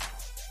wrong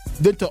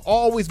than to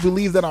always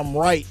believe that I'm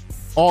right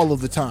all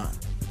of the time.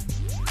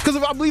 Because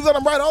if I believe that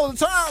I'm right all the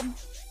time,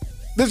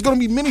 there's going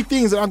to be many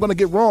things that I'm going to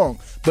get wrong.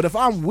 But if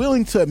I'm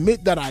willing to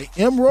admit that I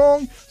am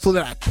wrong so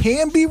that I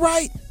can be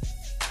right,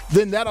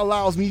 then that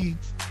allows me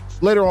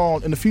later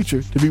on in the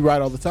future to be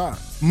right all the time.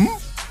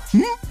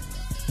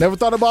 Never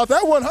thought about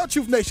that one, huh,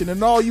 Truth Nation,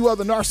 and all you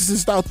other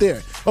narcissists out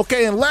there.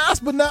 Okay, and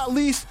last but not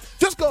least,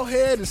 just go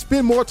ahead and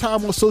spend more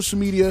time on social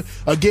media,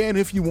 again,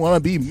 if you want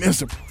to be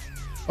miserable.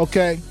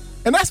 Okay?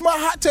 And that's my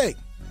hot take.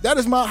 That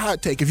is my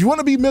hot take. If you want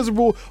to be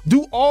miserable,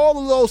 do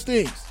all of those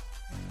things.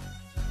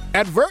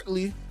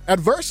 Adversely,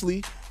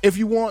 if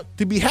you want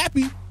to be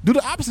happy, do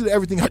the opposite of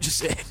everything I just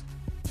said.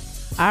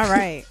 All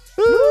right.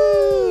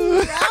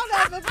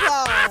 Round of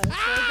applause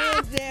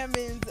for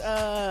Benjamin's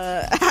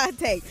hot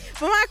take.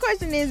 But my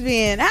question is,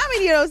 Ben, how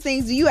many of those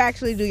things do you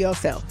actually do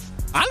yourself?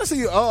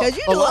 Honestly, because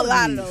you do a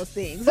lot of these. those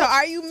things. So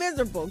are you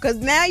miserable? Because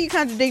now you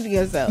contradicting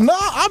yourself. No,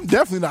 I'm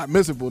definitely not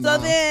miserable. So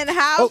then,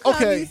 how come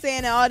okay. you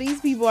saying that all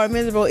these people are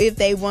miserable if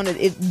they want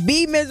to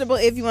be miserable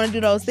if you want to do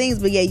those things,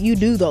 but yet you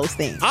do those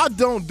things? I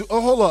don't do.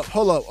 Hold up.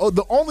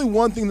 The only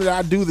one thing that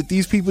I do that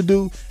these people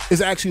do is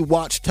actually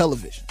watch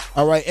television.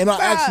 All right, and I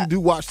actually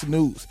do watch the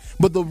news.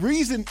 But the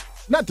reason,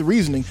 not the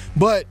reasoning,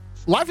 but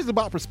life is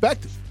about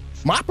perspective.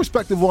 My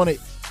perspective on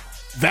it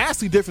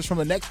vastly differs from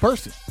the next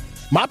person.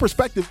 My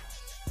perspective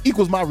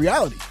equals my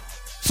reality.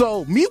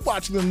 So me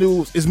watching the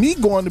news is me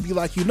going to be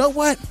like, you know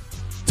what?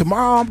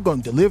 Tomorrow I'm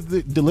going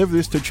to deliver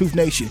this to Truth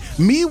Nation.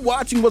 Me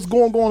watching what's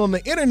going on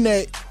the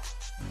internet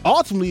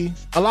ultimately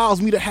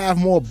allows me to have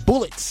more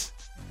bullets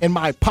in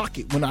my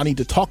pocket when I need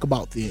to talk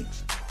about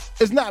things.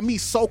 It's not me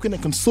soaking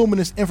and consuming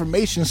this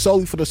information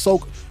solely for the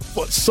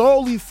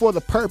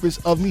purpose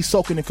of me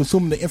soaking and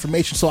consuming the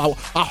information so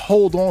I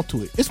hold on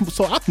to it. It's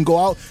so I can go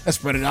out and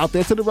spread it out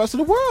there to the rest of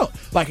the world.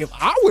 Like if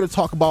I were to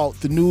talk about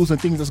the news and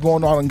things that's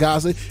going on in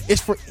Gaza, it's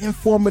for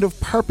informative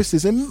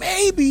purposes. And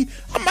maybe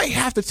I might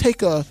have to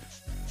take on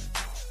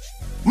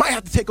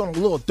a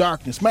little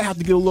darkness, might have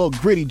to get a little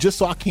gritty just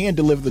so I can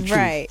deliver the truth.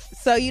 Right.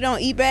 So you don't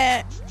eat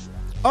bad?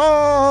 Right.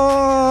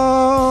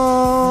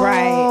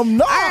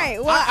 No. All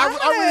right. Well,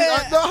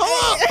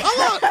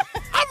 hold on.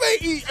 I may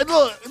eat.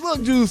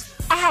 Look, Juice.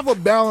 I have a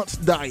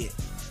balanced diet,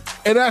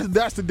 and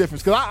that's the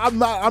difference. Because I'm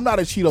not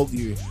a Cheeto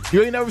eater.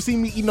 You ain't never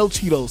seen me eat no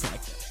Cheetos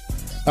like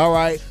that. All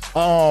right.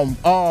 I'm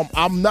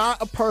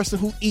not a person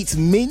who eats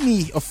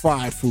many of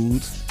fried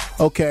foods.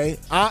 Okay.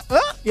 I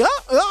don't. You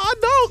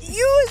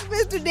is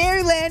Mr.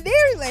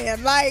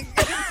 Dairyland, like.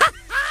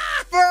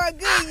 For a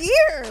good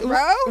year,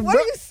 bro. What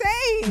are you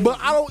saying? But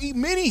I don't eat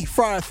many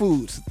fried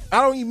foods. I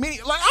don't eat many.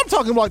 Like, I'm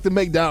talking about the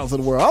McDonald's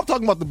of the world. I'm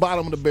talking about the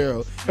bottom of the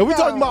barrel. And we're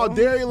talking about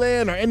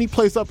Dairyland or any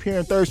place up here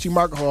in Third Street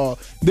Market Hall.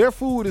 Their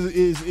food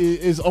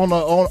is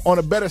on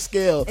a better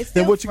scale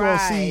than what you're going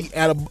to see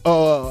at a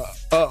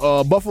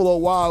Buffalo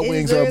Wild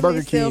Wings or a Burger King.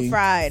 It's still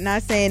fried.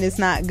 Not saying it's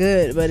not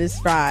good, but it's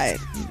fried.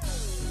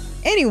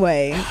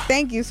 Anyway,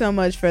 thank you so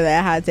much for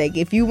that hot take.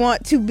 If you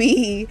want to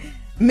be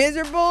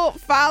miserable,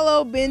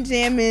 follow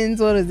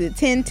Benjamin's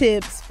 10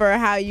 tips for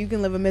how you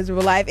can live a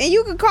miserable life. And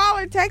you can call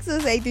or text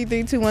us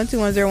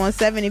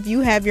 833-212-1017 if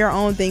you have your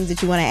own things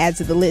that you want to add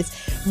to the list.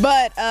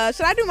 But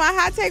should I do my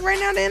hot take right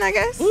now then, I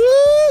guess?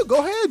 Ooh,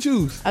 go ahead,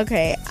 Juice.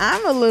 Okay,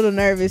 I'm a little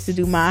nervous to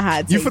do my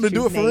hot take. You finna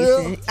do it for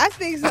real? I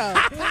think so.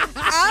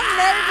 I'm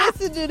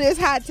nervous to do this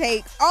hot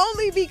take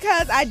only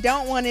because I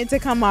don't want it to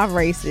come off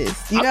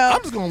racist. You know?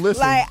 I'm just gonna listen.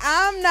 Like,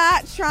 I'm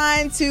not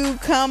trying to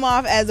come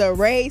off as a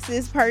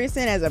racist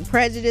person, as a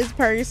prejudiced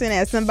person,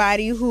 as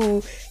somebody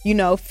who,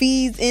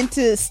 feeds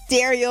into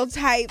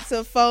stereotypes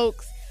of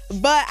folks.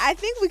 But I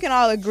think we can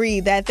all agree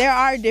that there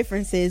are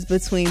differences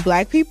between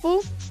black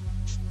people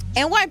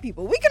and white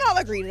people. We can all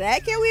agree to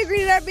that. Can we agree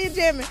to that,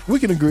 Benjamin? We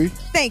can agree.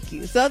 Thank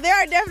you. So there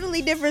are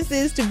definitely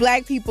differences to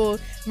black people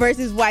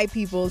versus white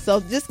people. So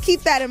just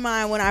keep that in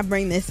mind when I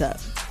bring this up.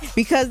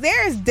 Because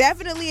there is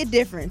definitely a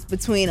difference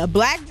between a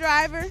black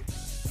driver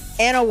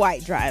and a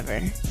white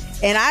driver.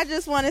 And I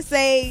just want to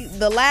say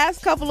the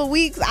last couple of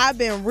weeks, I've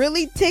been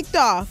really ticked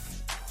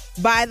off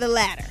by the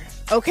latter.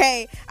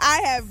 Okay?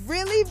 I have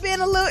really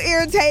been a little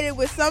irritated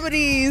with some of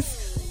these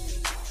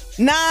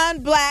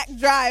non-black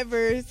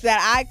drivers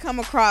that I come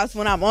across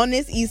when I'm on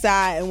this east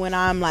side and when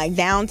I'm like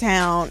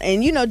downtown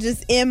and, you know,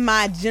 just in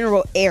my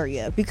general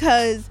area,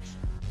 because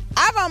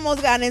I've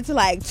almost gotten into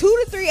like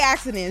 2 to 3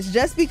 accidents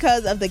just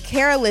because of the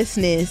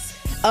carelessness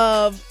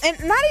of, and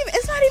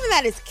it's not even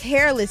that it's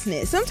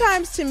carelessness.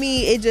 Sometimes to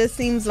me, it just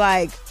seems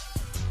like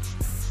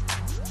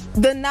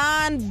the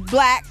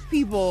non-black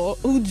people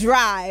who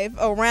drive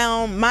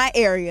around my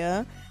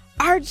area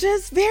are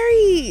just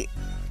very,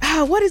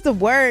 what is the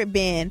word,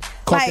 Ben?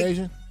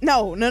 Caucasian? Like,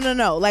 no.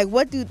 Like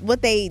what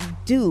they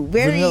do?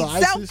 Very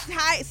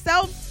self-serving?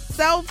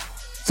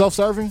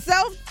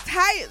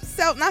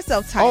 Not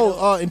self-titled.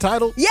 Oh,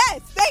 entitled? Yes,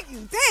 thank you.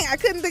 Dang, I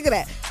couldn't think of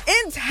that.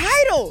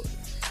 Entitled.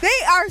 They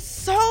are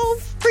so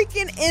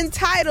freaking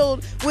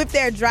entitled with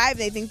their drive.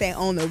 They think they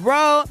own the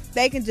road.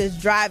 They can just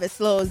drive as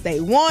slow as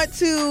they want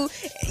to.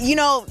 You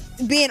know,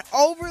 being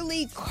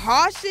overly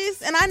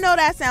cautious. And I know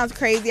that sounds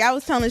crazy. I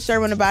was telling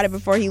Sherwin about it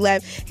before he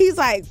left. He's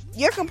like,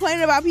 you're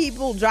complaining about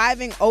people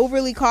driving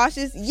overly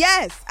cautious?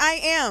 Yes, I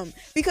am.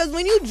 Because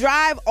when you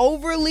drive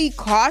overly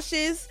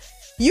cautious,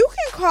 you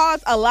can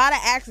cause a lot of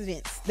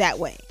accidents that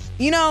way.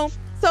 You know?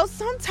 So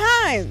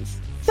sometimes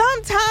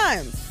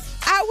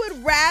I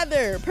would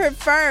rather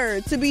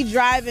prefer to be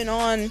driving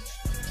on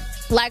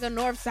like a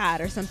north side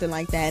or something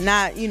like that.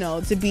 Not, you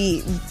know, to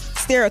be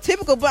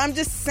stereotypical, but I'm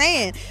just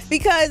saying,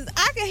 because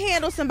I can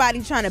handle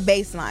somebody trying to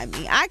baseline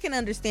me. I can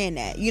understand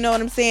that. You know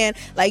what I'm saying?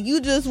 Like,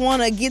 you just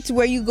want to get to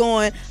where you're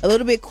going a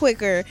little bit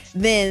quicker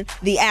than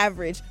the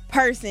average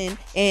person.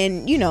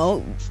 And, you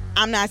know,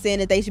 I'm not saying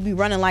that they should be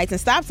running lights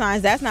and stop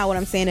signs. That's not what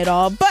I'm saying at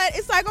all. But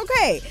it's like,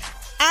 okay,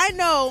 I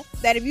know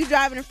that if you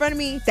driving in front of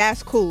me,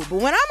 that's cool.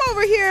 But when I'm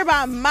over here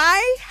by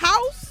my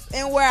house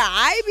and where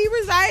I be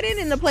residing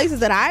in the places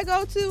that I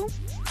go to,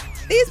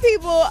 these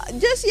people,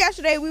 just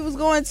yesterday we was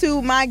going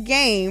to my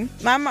game,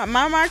 my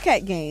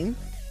Marquette game,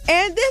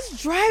 and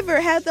this driver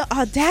had the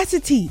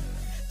audacity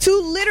to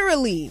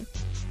literally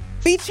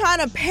be trying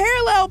to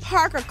parallel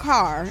park a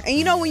car. And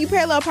you know, when you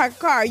parallel park a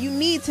car, you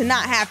need to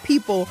not have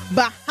people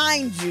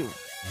behind you.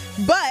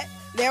 But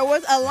there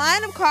was a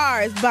line of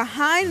cars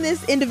behind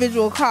this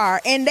individual car,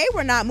 and they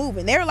were not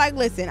moving. They were like,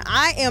 listen,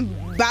 I am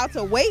about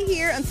to wait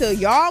here until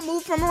y'all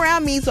move from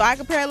around me so I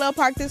can parallel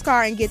park this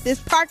car and get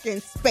this parking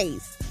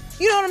space.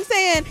 You know what I'm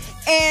saying?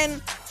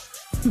 And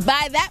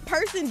by that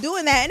person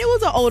doing that, and it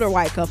was an older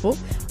white couple,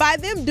 by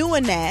them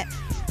doing that,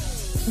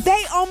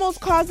 they almost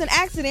caused an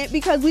accident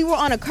because we were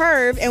on a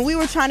curve and we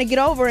were trying to get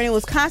over and it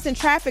was constant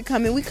traffic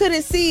coming. We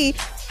couldn't see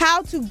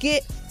how to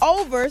get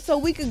over so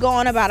we could go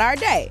on about our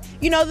day.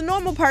 You know, the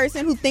normal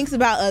person who thinks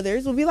about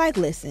others will be like,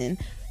 listen,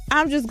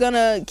 I'm just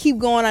gonna keep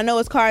going. I know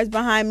it's cars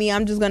behind me.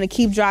 I'm just gonna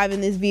keep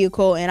driving this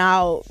vehicle and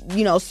I'll,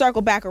 you know,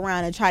 circle back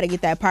around and try to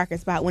get that parking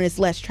spot when it's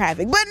less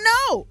traffic. But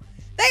no,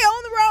 they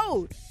own the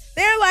road.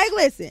 They're like,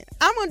 listen,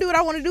 I'm going to do what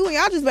I want to do and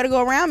y'all just better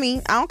go around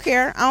me. I don't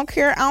care.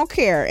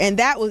 And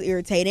that was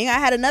irritating. I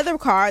had another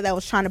car that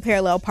was trying to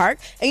parallel park.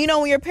 And you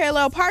know, when you're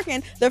parallel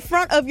parking, the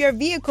front of your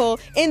vehicle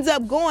ends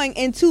up going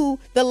into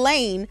the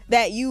lane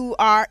that you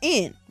are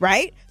in,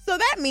 right? So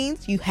that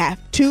means you have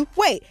to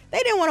wait. They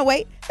didn't want to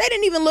wait. They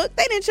didn't even look.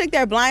 They didn't check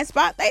their blind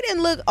spot. They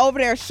didn't look over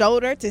their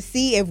shoulder to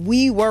see if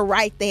we were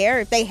right there,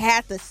 if they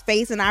had the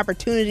space and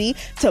opportunity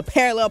to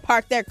parallel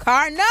park their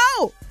car.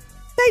 No.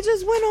 They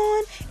just went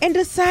on and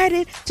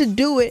decided to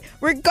do it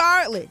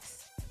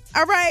regardless.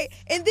 All right.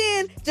 And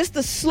then just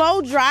the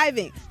slow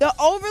driving, the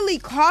overly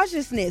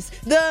cautiousness,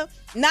 the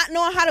not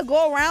knowing how to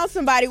go around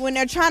somebody when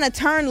they're trying to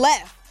turn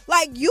left.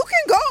 Like, you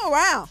can go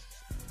around.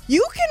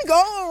 You can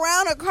go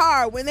around a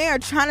car when they are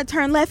trying to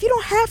turn left. You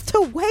don't have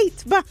to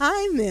wait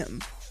behind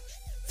them.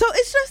 So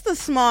it's just the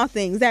small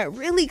things that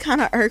really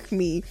kind of irk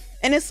me.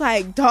 And it's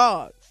like,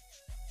 dog,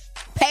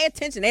 pay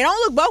attention. They don't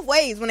look both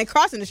ways when they're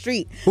crossing the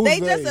street. They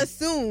just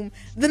assume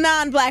the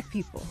non-black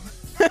people.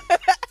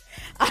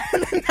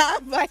 The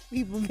non-black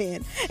people,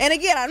 man. And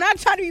again, I'm not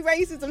trying to be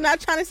racist. I'm not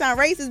trying to sound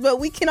racist, but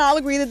we can all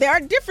agree that there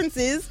are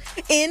differences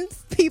in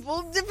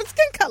people, different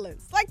skin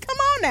colors. Like, come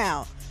on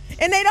now.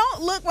 And they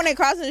don't look when they're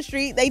crossing the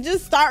street. They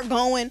just start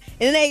going, and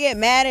then they get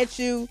mad at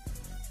you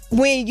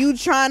when you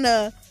trying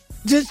to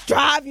just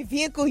drive your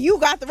vehicle. You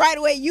got the right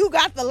of way. You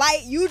got the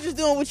light. You just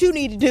doing what you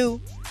need to do.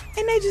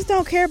 And they just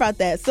don't care about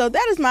that. So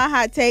that is my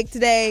hot take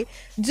today.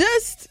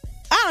 Just,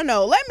 I don't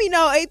know. Let me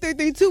know.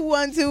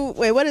 833-212.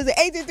 Wait, what is it?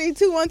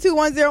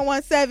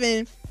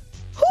 833-212-1017.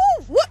 Who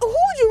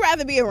would you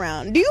rather be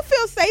around? Do you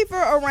feel safer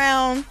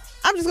around,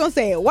 I'm just going to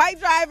say it, white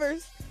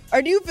drivers?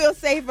 Or do you feel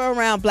safer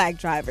around black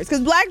drivers?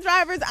 Because black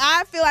drivers,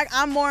 I feel like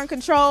I'm more in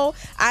control.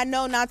 I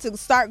know not to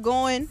start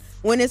going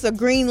when it's a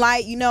green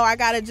light. You know, I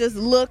got to just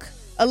look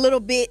a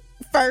little bit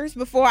first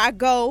before I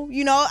go.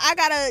 You know, I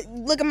gotta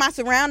look at my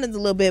surroundings a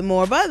little bit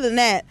more. But other than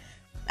that,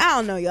 I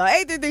don't know, y'all.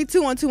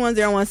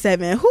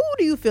 833-212-1017. Who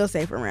do you feel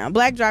safer around?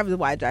 Black drivers or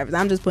white drivers?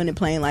 I'm just putting it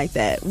plain like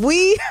that.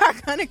 We are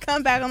gonna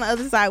come back on the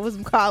other side with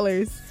some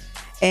callers.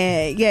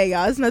 And yeah,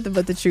 y'all, it's nothing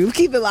but the truth.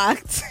 Keep it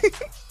locked.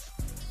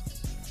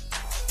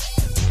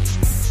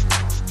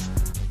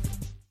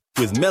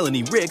 with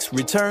Melanie Ricks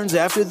returns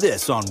after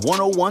this on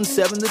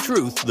 1017 The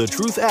Truth, The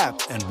Truth app,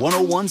 and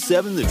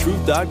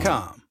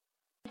 1017thetruth.com.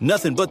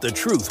 Nothing But the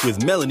Truth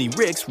with Melanie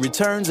Ricks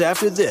returns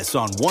after this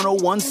on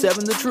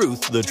 1017 The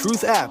Truth, The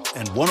Truth app,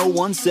 and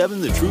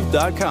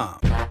 1017thetruth.com.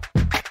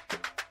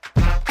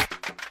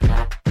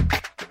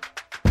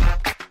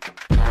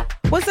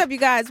 What's up, you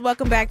guys?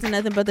 Welcome back to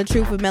Nothing But the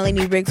Truth with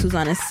Melanie Ricks, who's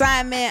on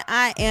assignment.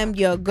 I am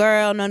your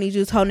girl, Noni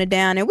Juice, holding it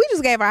down, and we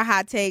just gave our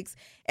hot takes.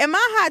 And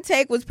my hot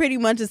take was pretty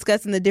much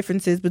discussing the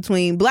differences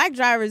between black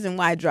drivers and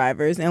white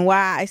drivers, and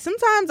why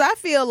sometimes I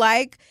feel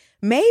like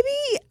maybe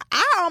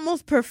I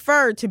almost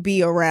prefer to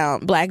be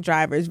around black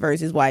drivers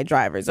versus white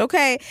drivers.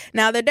 Okay,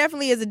 now there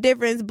definitely is a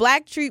difference.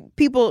 Black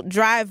people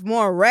drive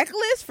more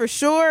reckless for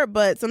sure,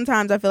 but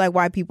sometimes I feel like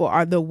white people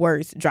are the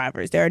worst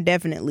drivers. There's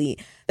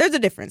a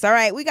difference. All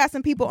right, we got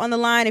some people on the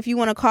line. If you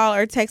want to call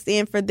or text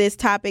in for this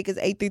topic, it's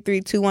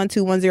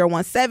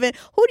 833-212-1017.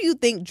 Who do you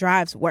think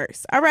drives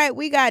worse? All right,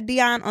 we got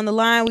Dion on the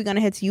line. We're gonna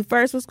head to you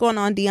first. What's going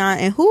on, Dion?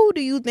 And who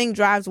do you think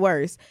drives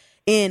worse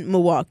in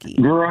Milwaukee?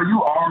 Girl,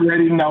 you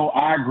already know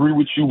I agree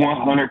with you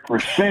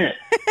 100%.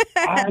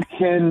 I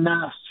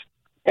cannot.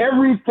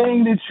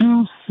 Everything that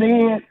you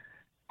said,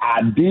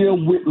 I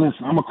deal with.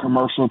 Listen, I'm a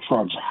commercial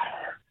truck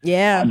driver.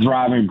 Yeah. I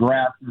drive in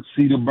Grafton,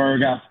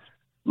 Cedarburg.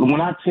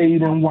 When I tell you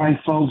them white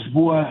folks,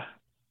 boy,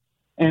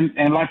 and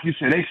like you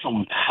said, they so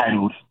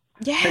entitled.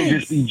 Yes. They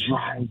just be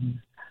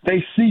driving.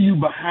 They see you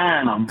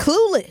behind them.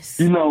 Clueless.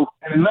 You know,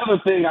 and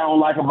another thing I don't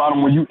like about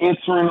them, when you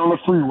entering on the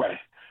freeway,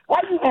 why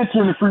you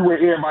entering the freeway?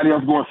 Everybody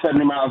else going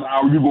 70 miles an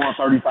hour. You going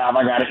 35.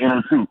 I got to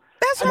enter too.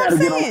 That's what I'm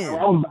saying.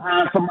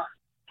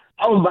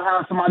 I was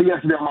behind somebody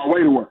yesterday on my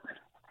way to work.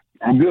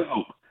 I'm good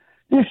hope.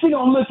 Then she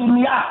gonna look at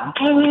me out.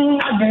 I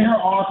gave her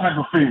all type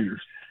of fingers.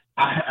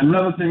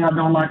 Another thing I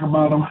don't like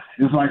about them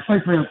is, like, say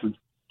for instance,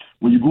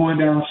 when you're going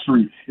down the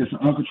street, it's an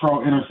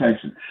uncontrolled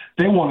intersection.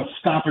 They want to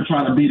stop and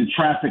try to be the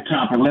traffic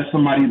cop and let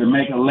somebody either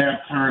make a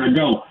left turn or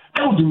go.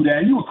 Don't do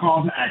that. You will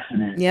cause an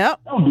accident.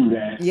 Yep. Don't do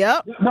that.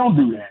 Yep. Don't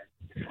do that.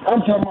 I'm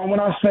talking about when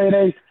I say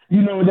they,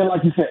 they're,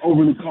 like you said,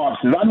 overly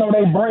cautious. I know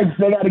they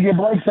got to get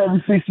brakes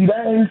every 60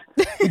 days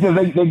because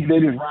they just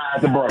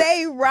ride the brake.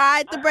 They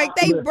ride the brake.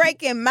 They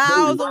braking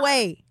miles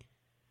away.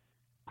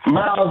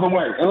 Miles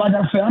away. And like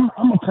I said,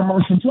 I'm a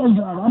commercial truck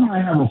driver. I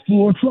might have a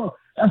full truck.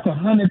 That's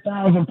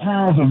 100,000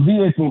 pounds of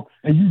vehicle,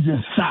 and you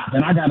just stop,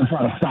 and I got to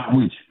try to stop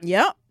with you.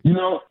 Yep. I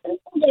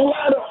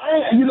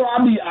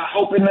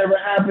hope it never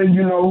happened.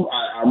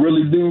 I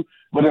really do.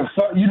 But if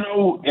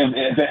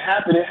it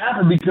happened, it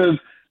happened because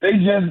they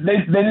just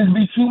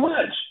be too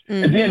much.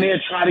 Mm-hmm. And then they'll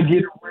try to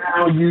get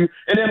around you.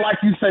 And then,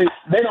 like you say,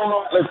 they don't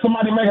know if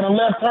somebody making a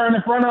left turn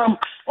in front of them,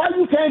 why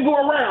you can't go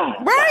around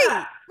them?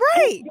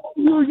 Right.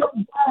 Your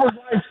driver's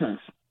license.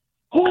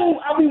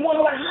 I be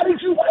wondering, like, how did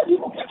you get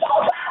your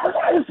driver's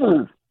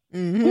license?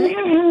 Mm-hmm.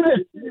 You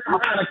just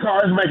behind the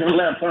car is making a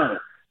left turn.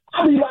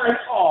 I be like,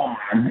 oh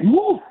my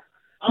God.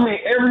 I mean,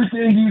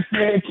 everything you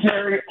said,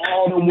 carry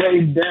all the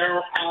way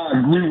down. I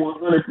agree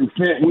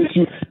 100% with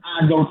you.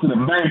 I go to the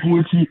bank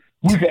with you.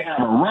 We can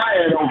have a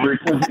riot over it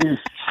because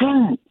it's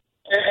true.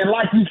 And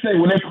like you say,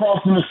 when they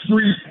crossing the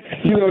street,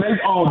 they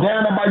all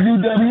down there by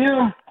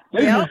UWM.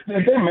 They just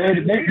think they made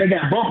it. They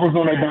got bumpers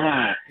on their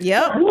behind.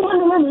 Yep.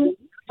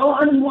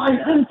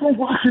 I'm from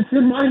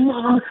Washington. My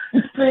mom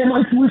is paying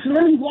my tuition.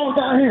 Let me walk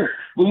out here.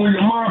 But when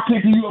your mom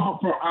picking you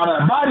up out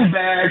of a body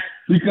bag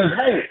because,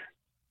 hey,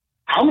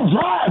 I'm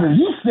driving.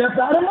 You stepped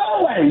out of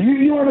my way.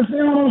 You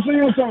understand what I'm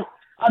saying? So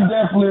I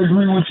definitely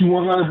agree with you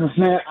 100%.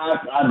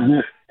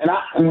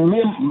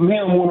 Me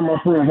and one of my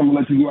friends, I'm going to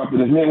let you go after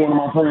this. Me and one of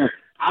my friends,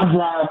 I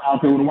drive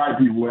out there with the white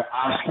people at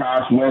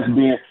Oshkosh, West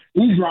Bend.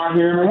 He drive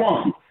here in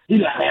Milwaukee.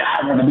 He's like, man,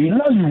 I want to be.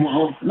 No, you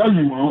won't.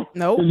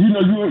 Nope.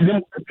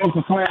 Them supposed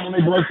to slam when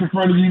they brakes in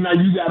front of you. Now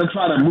you got to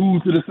try to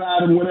move to the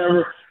side and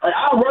whatever. Like,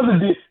 I'd rather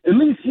at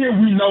least here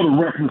we know the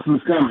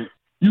recklessness coming.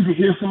 You can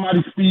hear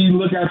somebody speed,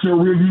 look out your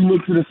rear view,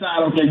 look to the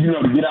side, okay,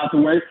 to get out the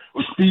way,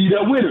 or speed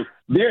up with him.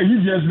 There,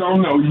 you just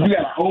don't know. You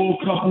got an old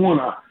couple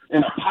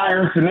in a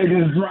Pirates, and they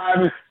just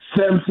driving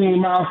 17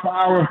 miles per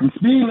hour. If the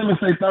speed limit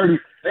say 30,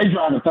 they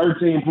driving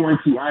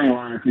 13.2. I ain't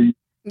lying to you.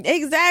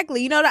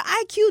 Exactly. The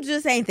IQ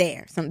just ain't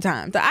there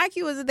sometimes. The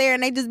IQ isn't there,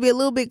 and they just be a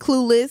little bit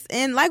clueless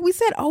and, like we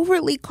said,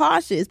 overly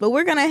cautious. But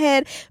we're going to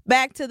head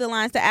back to the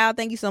lines to Al.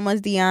 Thank you so much,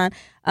 Dion.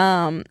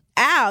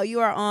 Al,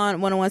 you are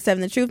on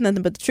 1017 The Truth,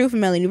 Nothing But the Truth,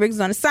 and Melanie Ricks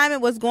is on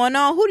assignment. What's going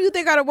on? Who do you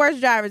think are the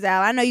worst drivers,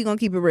 Al? I know you're going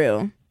to keep it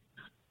real.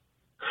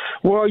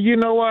 Well, you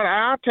know what?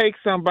 I'll take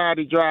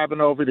somebody driving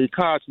overly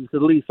cautious.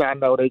 At least I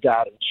know they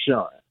got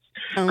insurance.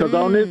 Because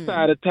on this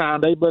side of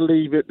town, they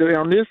believe it.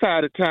 On this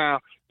side of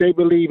town, they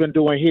believe in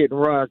doing hit and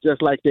runs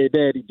just like their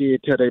daddy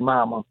did to their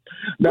mama.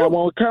 Now,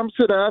 when it comes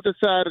to the other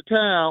side of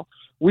town,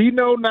 we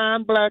know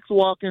non-blacks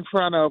walk in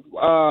front of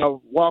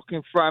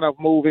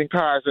moving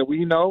cars, and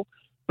we know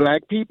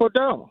black people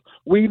don't.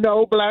 We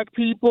know black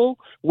people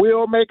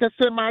will make a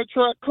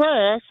semi-truck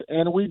crash,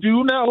 and we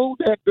do know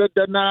that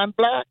the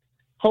non-black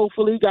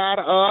hopefully got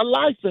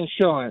life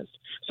insurance.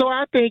 So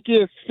I think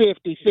it's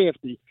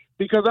 50-50.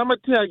 Because I'm going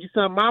to tell you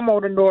something. I'm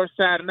on the north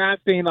side, and I've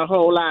seen a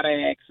whole lot of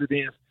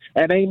accidents.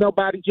 And ain't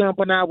nobody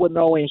jumping out with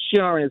no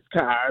insurance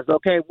cars,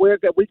 okay?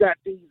 We got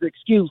these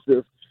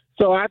excuses.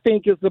 So I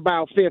think it's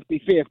about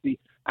 50-50.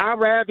 I'd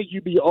rather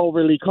you be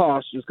overly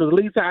cautious because at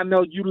least I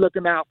know you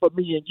looking out for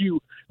me and you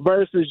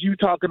versus you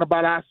talking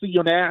about I see you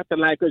in the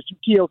afterlife because you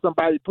killed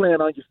somebody playing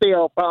on your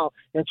cell phone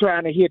and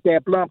trying to hit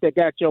that blunt that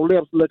got your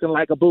lips looking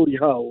like a booty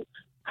hole.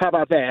 How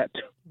about that?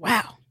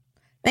 Wow.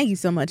 Thank you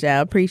so much,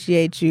 Al.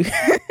 Appreciate you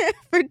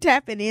for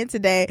tapping in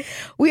today.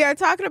 We are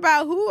talking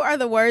about who are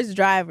the worst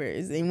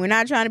drivers. And we're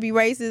not trying to be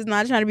racist,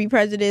 not trying to be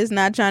prejudiced,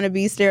 not trying to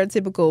be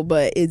stereotypical,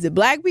 but is it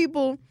black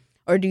people?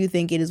 Or do you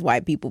think it is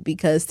white people?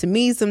 Because to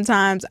me,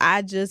 sometimes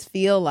I just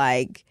feel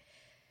like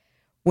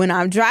when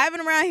I'm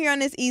driving around here on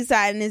this east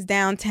side in this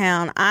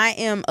downtown, I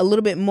am a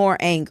little bit more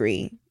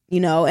angry, you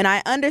know, and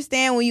I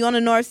understand when you're on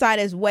the north side,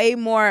 it's way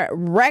more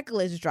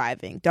reckless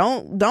driving.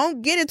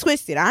 Don't get it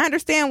twisted. I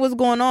understand what's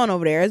going on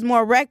over there. It's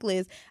more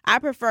reckless. I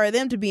prefer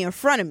them to be in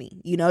front of me.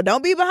 You know,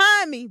 don't be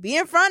behind me. Be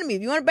in front of me.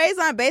 If you want a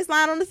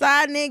baseline on the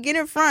side and then get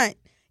in front.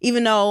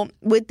 Even though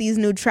with these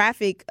new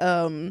traffic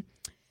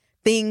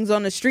things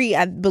on the street,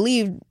 I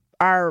believe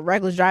our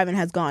reckless driving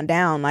has gone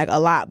down like a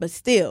lot, but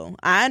still,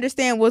 I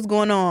understand what's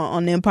going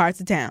on them parts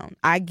of town.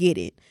 I get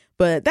it.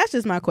 But that's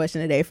just my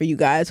question today for you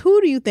guys. Who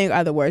do you think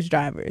are the worst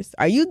drivers?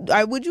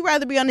 Would you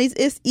rather be on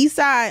this east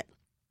side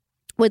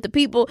with the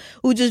people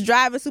who just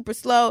driving super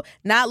slow,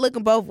 not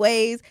looking both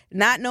ways,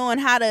 not knowing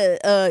how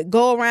to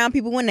go around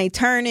people when they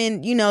turn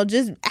in, you know,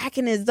 just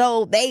acting as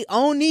though they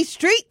own these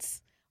streets?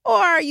 Or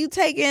are you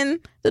taking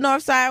the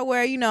north side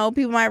where, you know,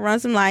 people might run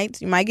some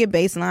lights, you might get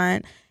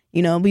baseline,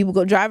 you know, people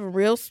go driving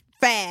real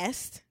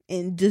fast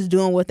and just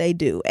doing what they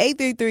do?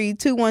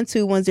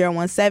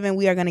 833-212-1017.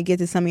 We are going to get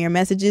to some of your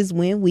messages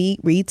when we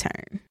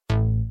return.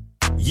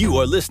 You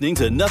are listening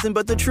to Nothing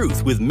But the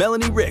Truth with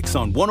Melanie Ricks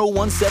on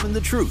 1017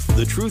 The Truth,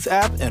 The Truth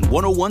app, and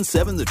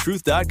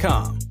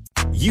 1017thetruth.com.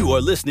 You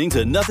are listening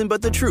to Nothing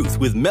But the Truth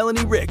with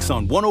Melanie Ricks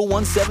on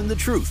 1017 The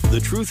Truth,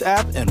 The Truth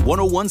app, and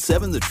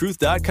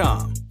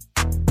 1017thetruth.com.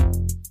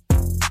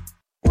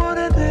 What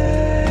a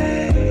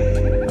day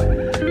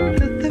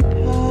that they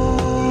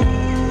pour.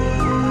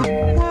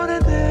 What a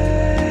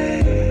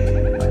day.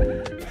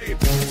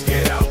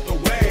 Get out the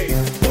way.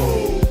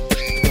 Move.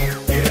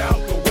 Get out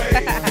the way.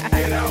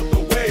 Get out the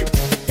way.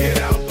 Get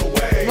out the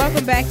way.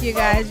 Welcome back, you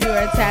guys. You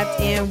are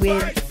tapped in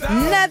with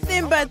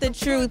Nothing But the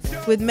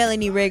Truth with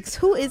Melanie Ricks,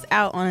 who is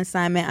out on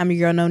assignment. I'm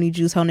your girl, Noni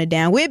Juice, holding it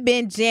down. We've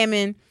been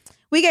jamming.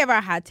 We gave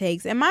our hot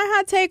takes, and my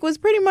hot take was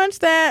pretty much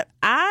that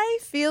I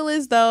feel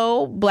as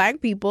though black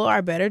people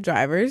are better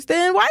drivers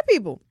than white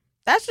people.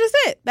 That's just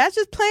it. That's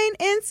just plain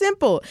and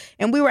simple.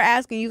 And we were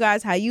asking you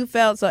guys how you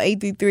felt. So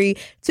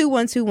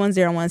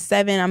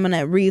 833-212-1017. I'm going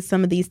to read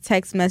some of these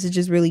text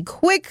messages really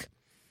quick.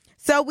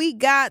 So we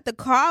got the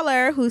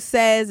caller who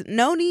says,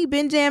 Noni,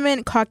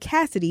 Benjamin,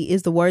 caucasity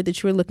is the word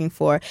that you were looking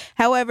for.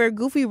 However,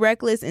 goofy,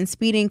 reckless, and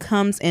speeding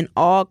comes in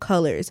all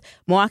colors.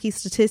 Milwaukee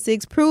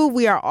statistics prove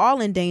we are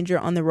all in danger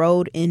on the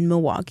road in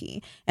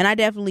Milwaukee. And I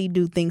definitely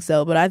do think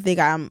so, but I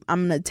think I'm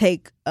going to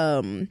take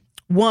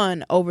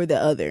one over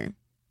the other.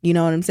 You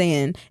know what I'm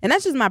saying? And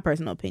that's just my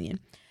personal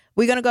opinion.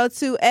 We're going to go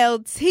to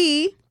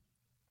LT,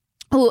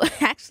 who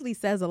actually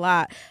says a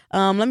lot.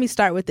 Let me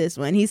start with this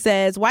one. He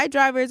says, white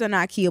drivers are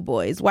not Kia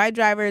boys. White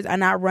drivers are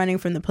not running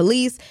from the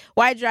police.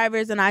 White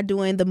drivers are not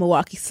doing the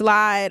Milwaukee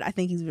slide. I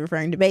think he's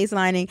referring to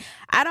baselining.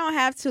 I don't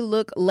have to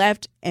look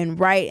left and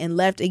right and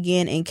left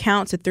again and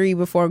count to 3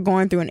 before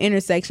going through an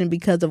intersection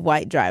because of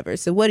white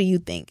drivers. So what do you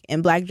think?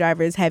 And black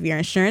drivers have your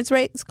insurance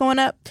rates going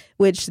up,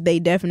 which they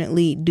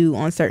definitely do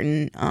on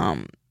certain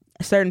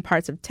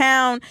parts of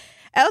town.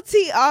 LT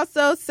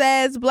also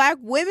says black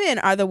women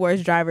are the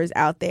worst drivers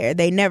out there.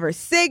 They never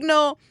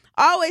signal,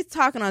 always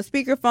talking on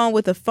speakerphone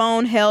with a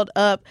phone held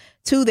up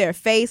to their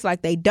face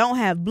like they don't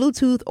have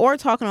Bluetooth, or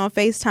talking on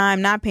FaceTime,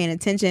 not paying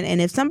attention. And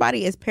if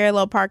somebody is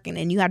parallel parking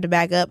and you have to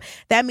back up,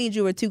 that means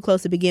you were too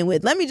close to begin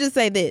with. Let me just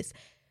say this.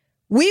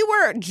 We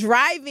were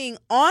driving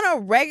on a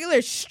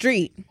regular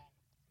street.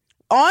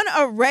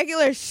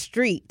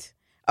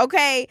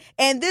 Okay,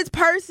 and this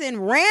person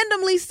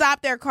randomly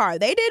stopped their car.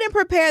 They didn't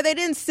prepare. They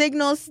didn't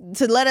signal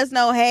to let us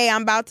know, hey,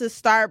 I'm about to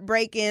start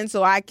braking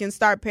so I can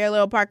start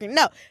parallel parking.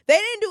 No, they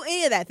didn't do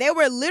any of that. They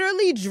were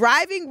literally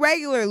driving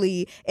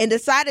regularly and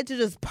decided to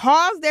just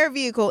pause their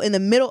vehicle in the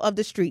middle of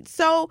the street.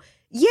 So,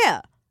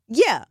 yeah.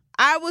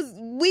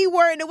 We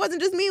were, and it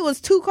wasn't just me, it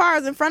was 2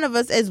 cars in front of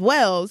us as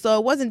well. So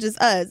it wasn't just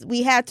us.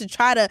 We had to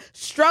try to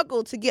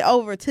struggle to get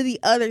over to the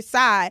other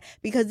side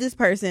because this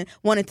person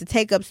wanted to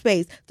take up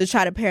space to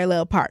try to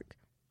parallel park.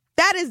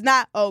 That is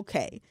not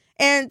okay.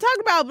 And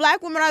talking about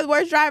black women are the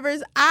worst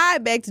drivers, I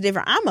beg to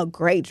differ. I'm a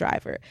great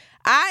driver.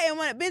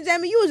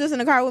 Benjamin, you was just in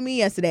the car with me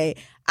yesterday.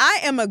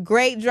 I am a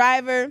great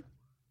driver.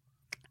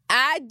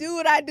 I do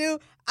what I do.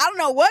 I don't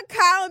know what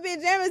Kyle and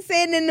Benjamin is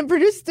saying in the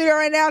producer studio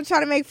right now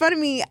trying to make fun of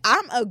me.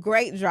 I'm a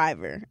great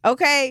driver,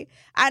 okay?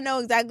 I know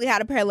exactly how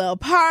to parallel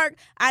park.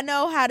 I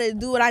know how to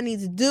do what I need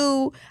to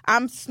do.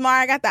 I'm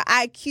smart. I got the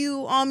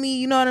IQ on me,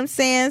 you know what I'm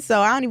saying? So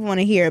I don't even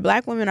want to hear it.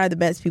 Black women are the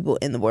best people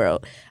in the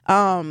world.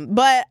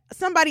 But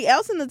somebody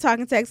else in the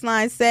talking text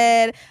line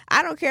said,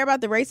 I don't care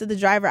about the race of the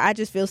driver. I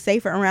just feel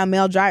safer around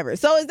male drivers.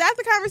 So is that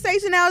the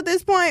conversation now at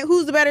this point?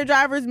 Who's the better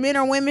drivers, men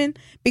or women?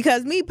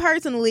 Because me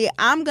personally,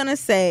 I'm going to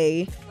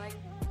say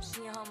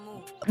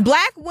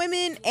Black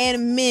women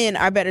and men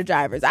are better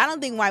drivers. I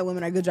don't think white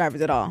women are good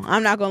drivers at all.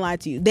 I'm not going to lie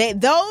to you.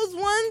 Those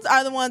ones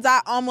are the ones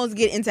I almost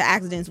get into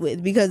accidents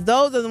with, because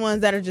those are the ones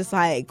that are just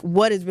like,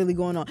 what is really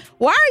going on?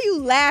 Why are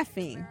you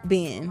laughing,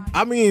 Ben?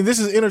 I mean, this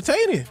is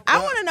entertaining. I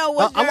want to know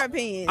what's your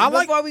opinion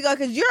before we go,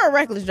 because you're a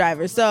reckless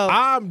driver. So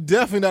I'm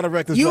definitely not a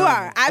reckless driver. You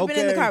are. I've been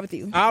in the car with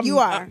you. You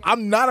are.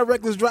 I'm not a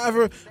reckless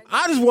driver.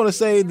 I just want to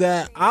say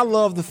that I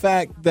love the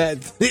fact that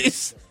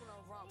this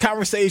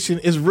conversation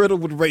is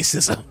riddled with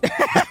racism.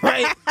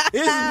 Right?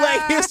 It's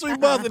Black History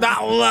Month and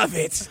I love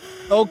it.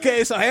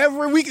 Okay, so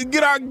every we can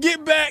get our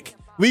get back,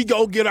 we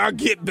go get our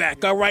get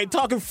back. All right,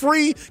 talking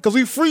free, because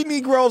we free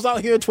Negroes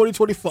out here in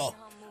 2024. All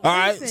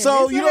right, listen,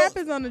 so you know what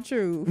happens on the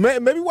truth.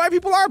 Maybe white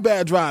people are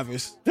bad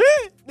drivers.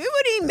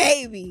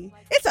 Maybe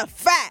it's a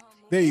fact.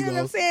 There you know go. What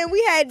I'm saying?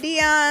 We had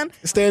Dion.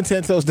 Stand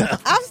 10 toes down.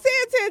 I'm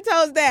staying 10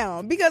 toes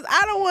down because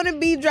I don't want to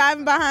be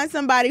driving behind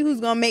somebody who's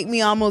going to make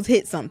me almost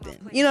hit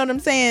something. You know what I'm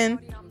saying?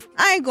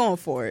 I ain't going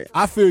for it.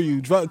 I feel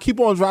you. Keep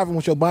on driving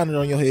with your bonnet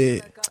on your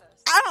head.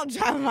 I don't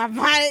drive with my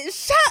bonnet.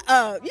 Shut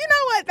up. You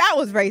know what? That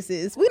was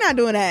racist. We're not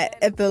doing that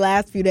at the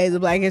last few days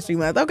of Black History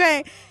Month,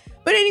 okay?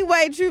 But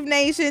anyway, Truth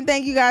Nation,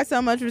 thank you guys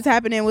so much for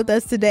tapping in with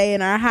us today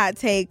in our hot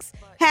takes.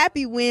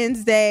 Happy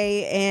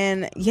Wednesday,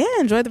 and yeah,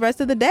 enjoy the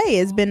rest of the day.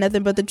 It's been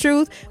nothing but the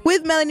truth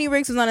with Melanie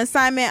Ricks was on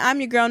assignment. I'm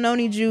your girl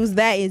Noni Juice.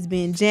 That has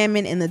been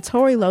jamming, and the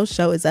Tori Lowe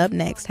Show is up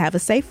next. Have a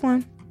safe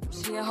one.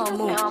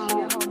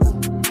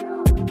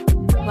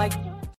 Like